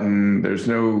button, there's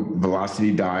no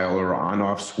velocity dial or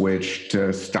on-off switch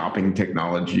to stopping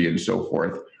technology and so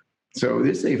forth. So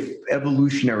this is an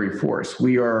evolutionary force.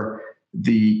 We are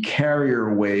the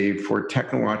carrier wave for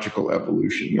technological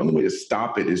evolution. The only way to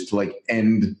stop it is to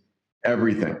end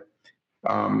everything.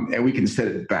 And we can set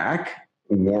it back.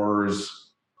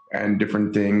 Wars, and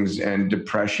different things, and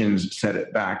depressions set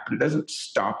it back, but it doesn't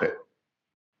stop it.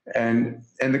 And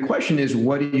the question is,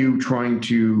 what are you trying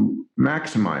to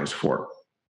maximize for?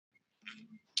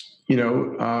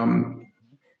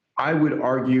 I would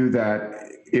argue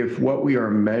that if what we are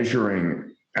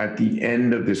measuring at the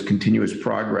end of this continuous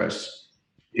progress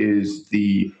is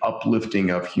the uplifting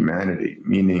of humanity,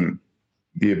 meaning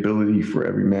the ability for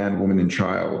every man, woman, and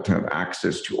child to have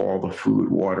access to all the food,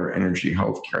 water, energy,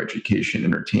 healthcare, education,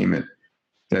 entertainment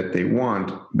that they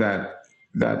want, that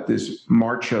this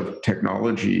march of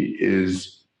technology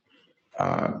is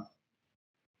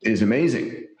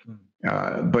amazing,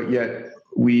 but yet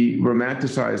we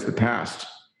romanticize the past.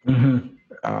 Mm-hmm.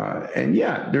 And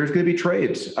yeah, there's going to be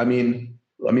trades. I mean,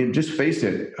 just face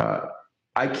it.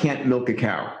 I can't milk a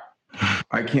cow.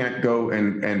 I can't go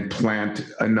and plant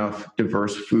enough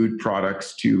diverse food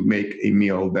products to make a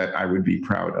meal that I would be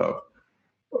proud of.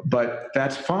 But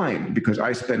that's fine because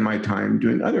I spend my time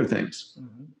doing other things.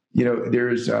 Mm-hmm.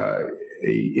 There's a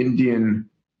Indian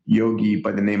yogi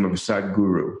by the name of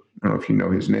Sadhguru. I don't know if you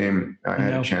know his name. I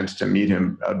had a chance to meet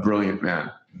him, a brilliant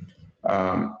man.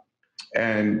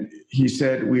 And he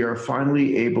said, we are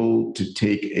finally able to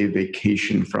take a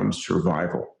vacation from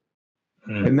survival.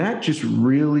 Mm. And that just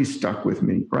really stuck with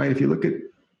me, right? If you look at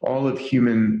all of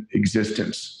human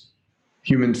existence,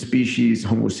 human species,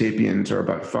 Homo sapiens, are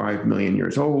about 5 million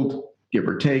years old, give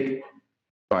or take,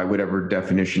 by whatever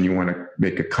definition you want to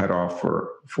make a cutoff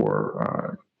for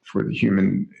the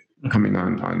human coming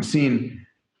on scene.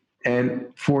 And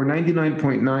for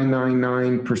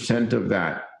 99.999% of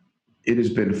that, it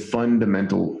has been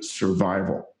fundamental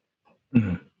survival.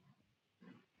 Mm-hmm.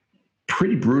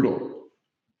 Pretty brutal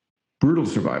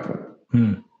survival.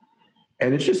 Mm.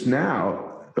 And it's just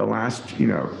now, the last,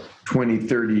 20,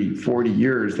 30, 40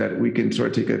 years that we can sort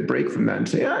of take a break from that and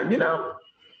say,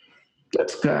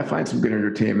 let's find some good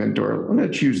entertainment, or I'm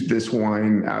going to choose this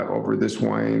wine out over this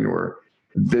wine, or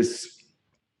this,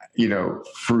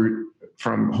 fruit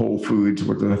from Whole Foods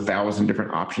with 1,000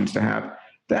 different options to have.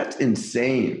 That's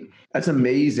insane. That's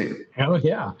amazing. Oh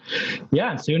yeah,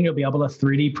 yeah. And soon you'll be able to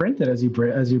 3D print it as you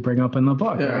bring up in the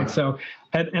book. Yeah. Right. So,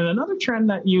 and another trend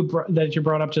that you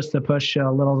brought up, just to push a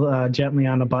little gently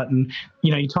on a button.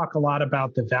 You talk a lot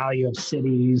about the value of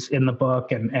cities in the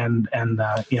book, and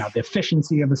the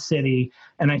efficiency of a city.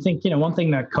 And I think one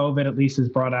thing that COVID at least has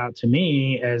brought out to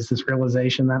me is this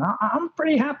realization that I'm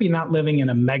pretty happy not living in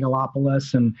a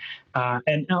megalopolis. And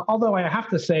although I have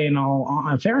to say, in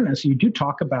all fairness, you do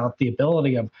talk about the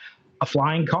ability of a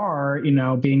flying car,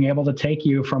 being able to take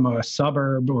you from a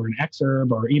suburb or an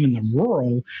exurb or even the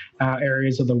rural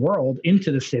areas of the world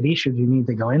into the city, should you need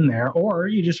to go in there, or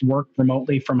you just work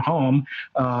remotely from home,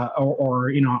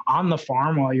 or on the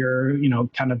farm while you're,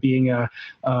 kind of being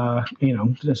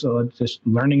just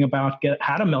learning about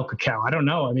how to milk a cow. I don't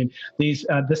know. I mean, this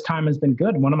time has been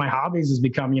good. One of my hobbies has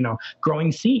become,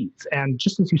 growing seeds. And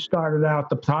just as you started out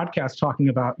the podcast talking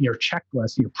about your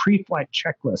checklist, your pre-flight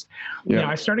checklist,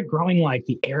 I started growing like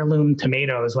the heirloom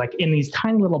tomatoes, like in these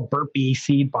tiny little burpee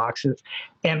seed boxes.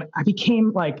 And I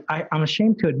became like, I'm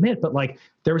ashamed to admit, but like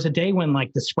there was a day when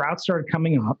like the sprouts started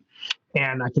coming up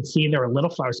and I could see there were little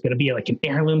flowers, going to be like an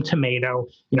heirloom tomato.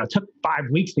 It took 5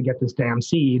 weeks to get this damn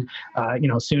seed.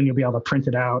 Soon you'll be able to print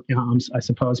it out, I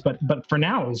suppose. But for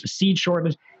now, it was a seed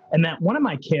shortage. And that one of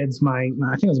my kids, I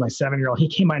think it was my 7-year-old, he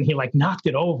came by and he like knocked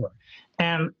it over.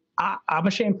 And I'm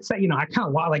ashamed to say, I kind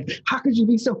of like, how could you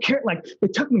be so careful? Like,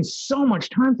 it took me so much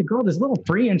time to grow this little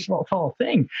 3-inch tall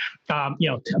thing,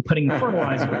 putting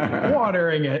fertilizer,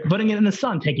 watering it, putting it in the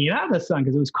sun, taking it out of the sun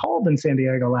because it was cold in San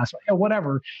Diego last week,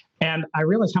 whatever. And I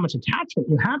realized how much attachment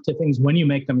you have to things when you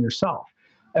make them yourself.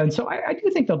 And so I do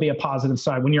think there'll be a positive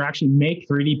side when you're actually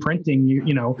 3D printing,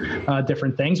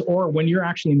 different things, or when you're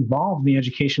actually involved in the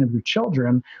education of your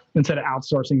children instead of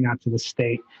outsourcing that to the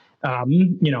state.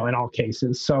 In all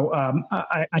cases. So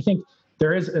I think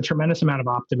there is a tremendous amount of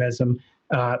optimism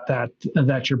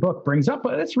that your book brings up,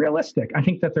 but it's realistic. I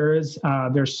think that there's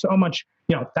so much,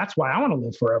 that's why I want to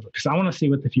live forever, because I want to see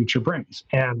what the future brings.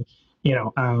 And,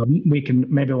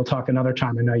 maybe we'll talk another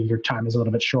time. I know your time is a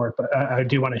little bit short, but I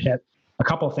do want to hit a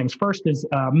couple of things. First is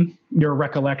your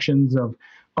recollections of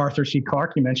Arthur C.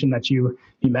 Clarke. You mentioned that you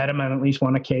met him on at least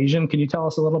one occasion. Can you tell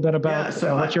us a little bit about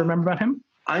what you remember about him?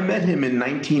 I met him in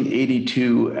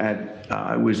 1982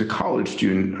 I was a college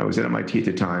student. I was at MIT at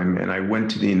the time, and I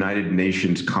went to the United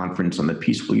Nations Conference on the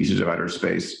Peaceful Uses of Outer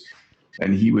Space,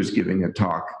 and he was giving a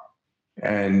talk.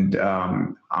 And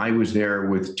I was there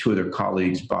with 2 other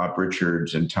colleagues, Bob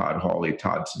Richards and Todd Hawley.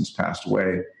 Todd since passed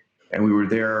away. And we were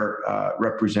there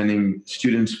representing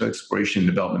Students for Exploration and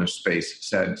Development of Space,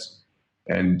 SEDS.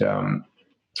 And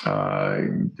we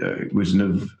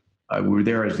were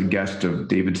there as a guest of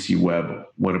David C. Webb,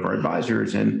 one of our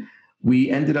advisors, and we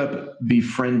ended up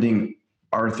befriending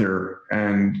Arthur.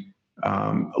 And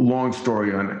a long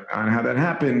story on how that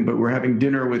happened, but we're having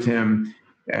dinner with him,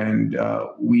 and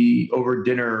we over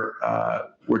dinner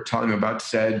were telling him about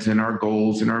SEDS and our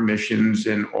goals and our missions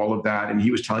and all of that, and he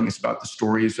was telling us about the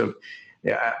stories of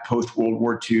post World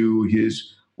War II,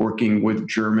 his working with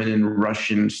German and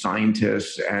Russian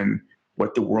scientists and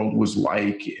what the world was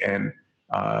like, and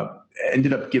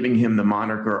ended up giving him the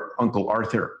moniker Uncle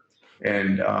Arthur,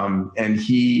 and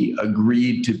he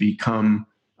agreed to become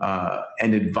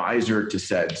an advisor to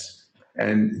SEDS.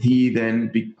 And he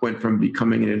then went from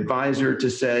becoming an advisor to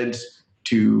SEDS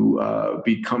to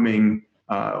becoming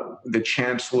the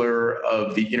chancellor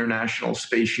of the International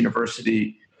Space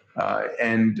University.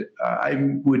 And I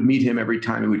would meet him every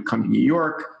time he would come to New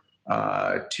York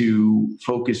to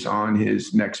focus on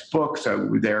his next book. So we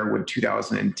were there when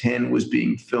 2010 was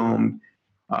being filmed.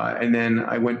 And then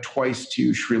I went twice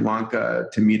to Sri Lanka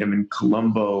to meet him in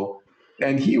Colombo.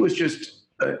 And he was just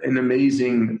an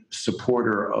amazing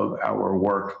supporter of our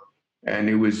work. And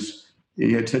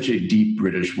he had such a deep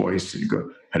British voice. He'd go,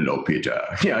 "Hello, Peter."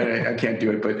 Yeah, I can't do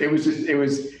it, but it was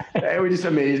just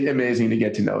amazing to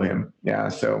get to know him. Yeah.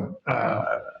 So,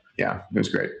 it was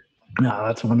great. No,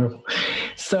 that's wonderful.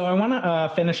 So I want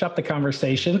to finish up the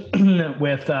conversation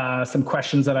with some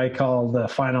questions that I call the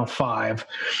final five.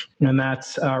 And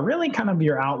that's really kind of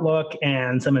your outlook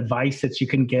and some advice that you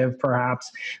can give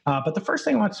perhaps. But the first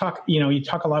thing I want to talk, you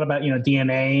talk a lot about,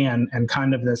 DNA and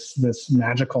kind of this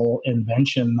magical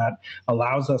invention that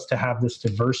allows us to have this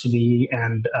diversity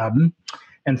and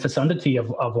fecundity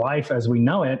of life as we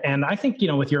know it. And I think,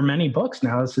 with your many books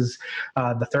now, this is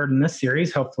the third in this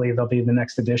series. Hopefully there'll be the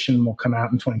next edition will come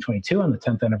out in 2022 on the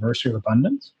 10th anniversary of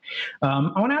Abundance.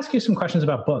 I want to ask you some questions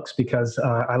about books because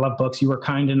I love books. You were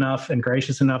kind enough and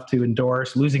gracious enough to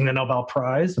endorse Losing the Nobel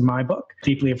Prize, my book.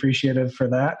 Deeply appreciative for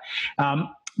that.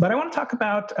 But I want to talk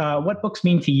about what books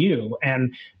mean to you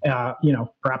and,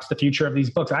 perhaps the future of these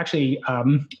books. Actually,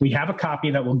 we have a copy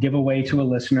that we'll give away to a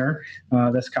listener,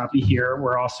 this copy here.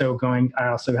 I also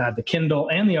had the Kindle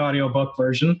and the audiobook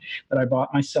version that I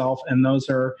bought myself. And those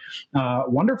are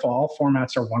wonderful. All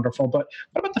formats are wonderful. But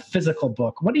what about the physical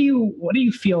book? What do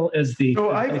you feel is the... Oh,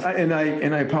 I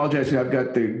apologize. I've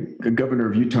got the governor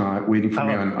of Utah waiting for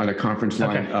me on a conference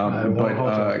line.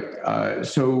 Okay.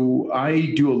 So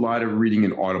I do a lot of reading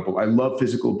in Audible. I love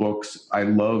physical books. I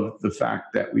love the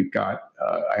fact that we've got,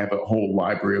 I have a whole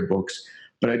library of books,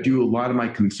 but I do a lot of my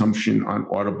consumption on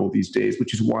Audible these days,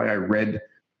 which is why I read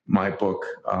my book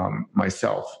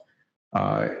myself.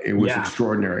 It was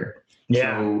extraordinary.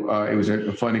 Yeah. So it was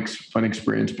a fun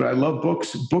experience, but I love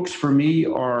books. Books for me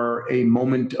are a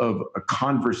moment of a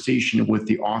conversation with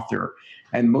the author.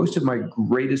 And most of my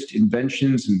greatest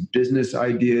inventions and business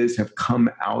ideas have come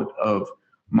out of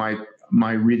my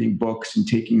reading books and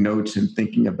taking notes and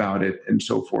thinking about it and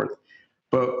so forth.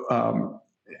 But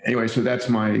anyway, so that's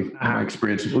my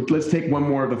experience. Let's take one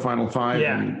more of the final five.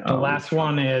 Yeah, the last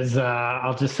one is,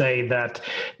 I'll just say that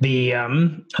the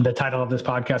title of this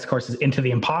podcast, of course, is Into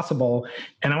the Impossible.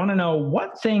 And I want to know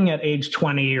what thing at age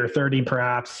 20 or 30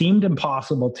 perhaps seemed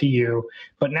impossible to you,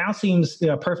 but now seems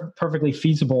perfectly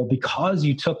feasible because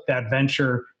you took that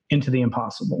venture into the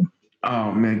impossible.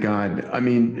 Oh, man, God. I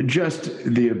mean, just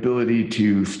the ability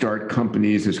to start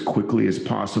companies as quickly as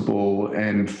possible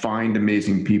and find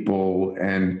amazing people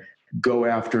and go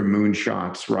after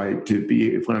moonshots, right?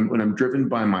 When I'm driven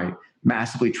by my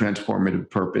massively transformative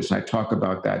purpose, I talk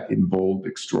about that in Bold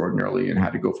Extraordinarily and how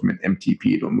to go from an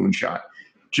MTP to a moonshot.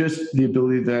 Just the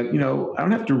ability that, I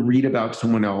don't have to read about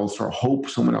someone else or hope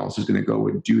someone else is going to go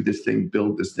and do this thing,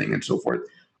 build this thing, and so forth.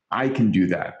 I can do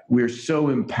that. We're so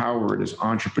empowered as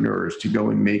entrepreneurs to go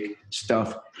and make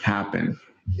stuff happen.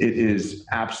 It is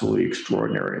absolutely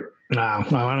extraordinary. Wow.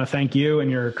 I want to thank you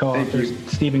and your co-author,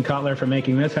 Stephen Kotler, for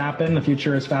making this happen. The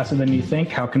future is faster than you think.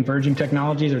 How converging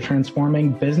technologies are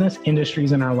transforming business,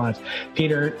 industries, and our lives.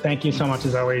 Peter, thank you so much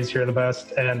as always. You're the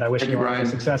best, and I wish you all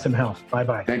success and health.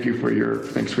 Bye-bye. Thanks for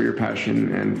your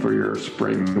passion and for your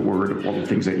spreading the word of all the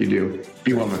things that you do.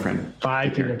 Be well, my friend. Bye,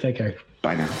 Peter. Take care.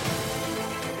 Bye now.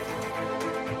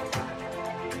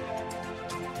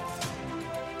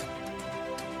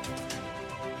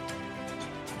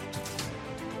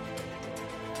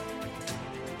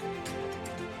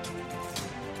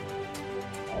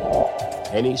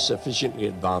 Any sufficiently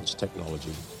advanced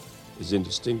technology is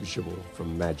indistinguishable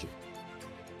from magic.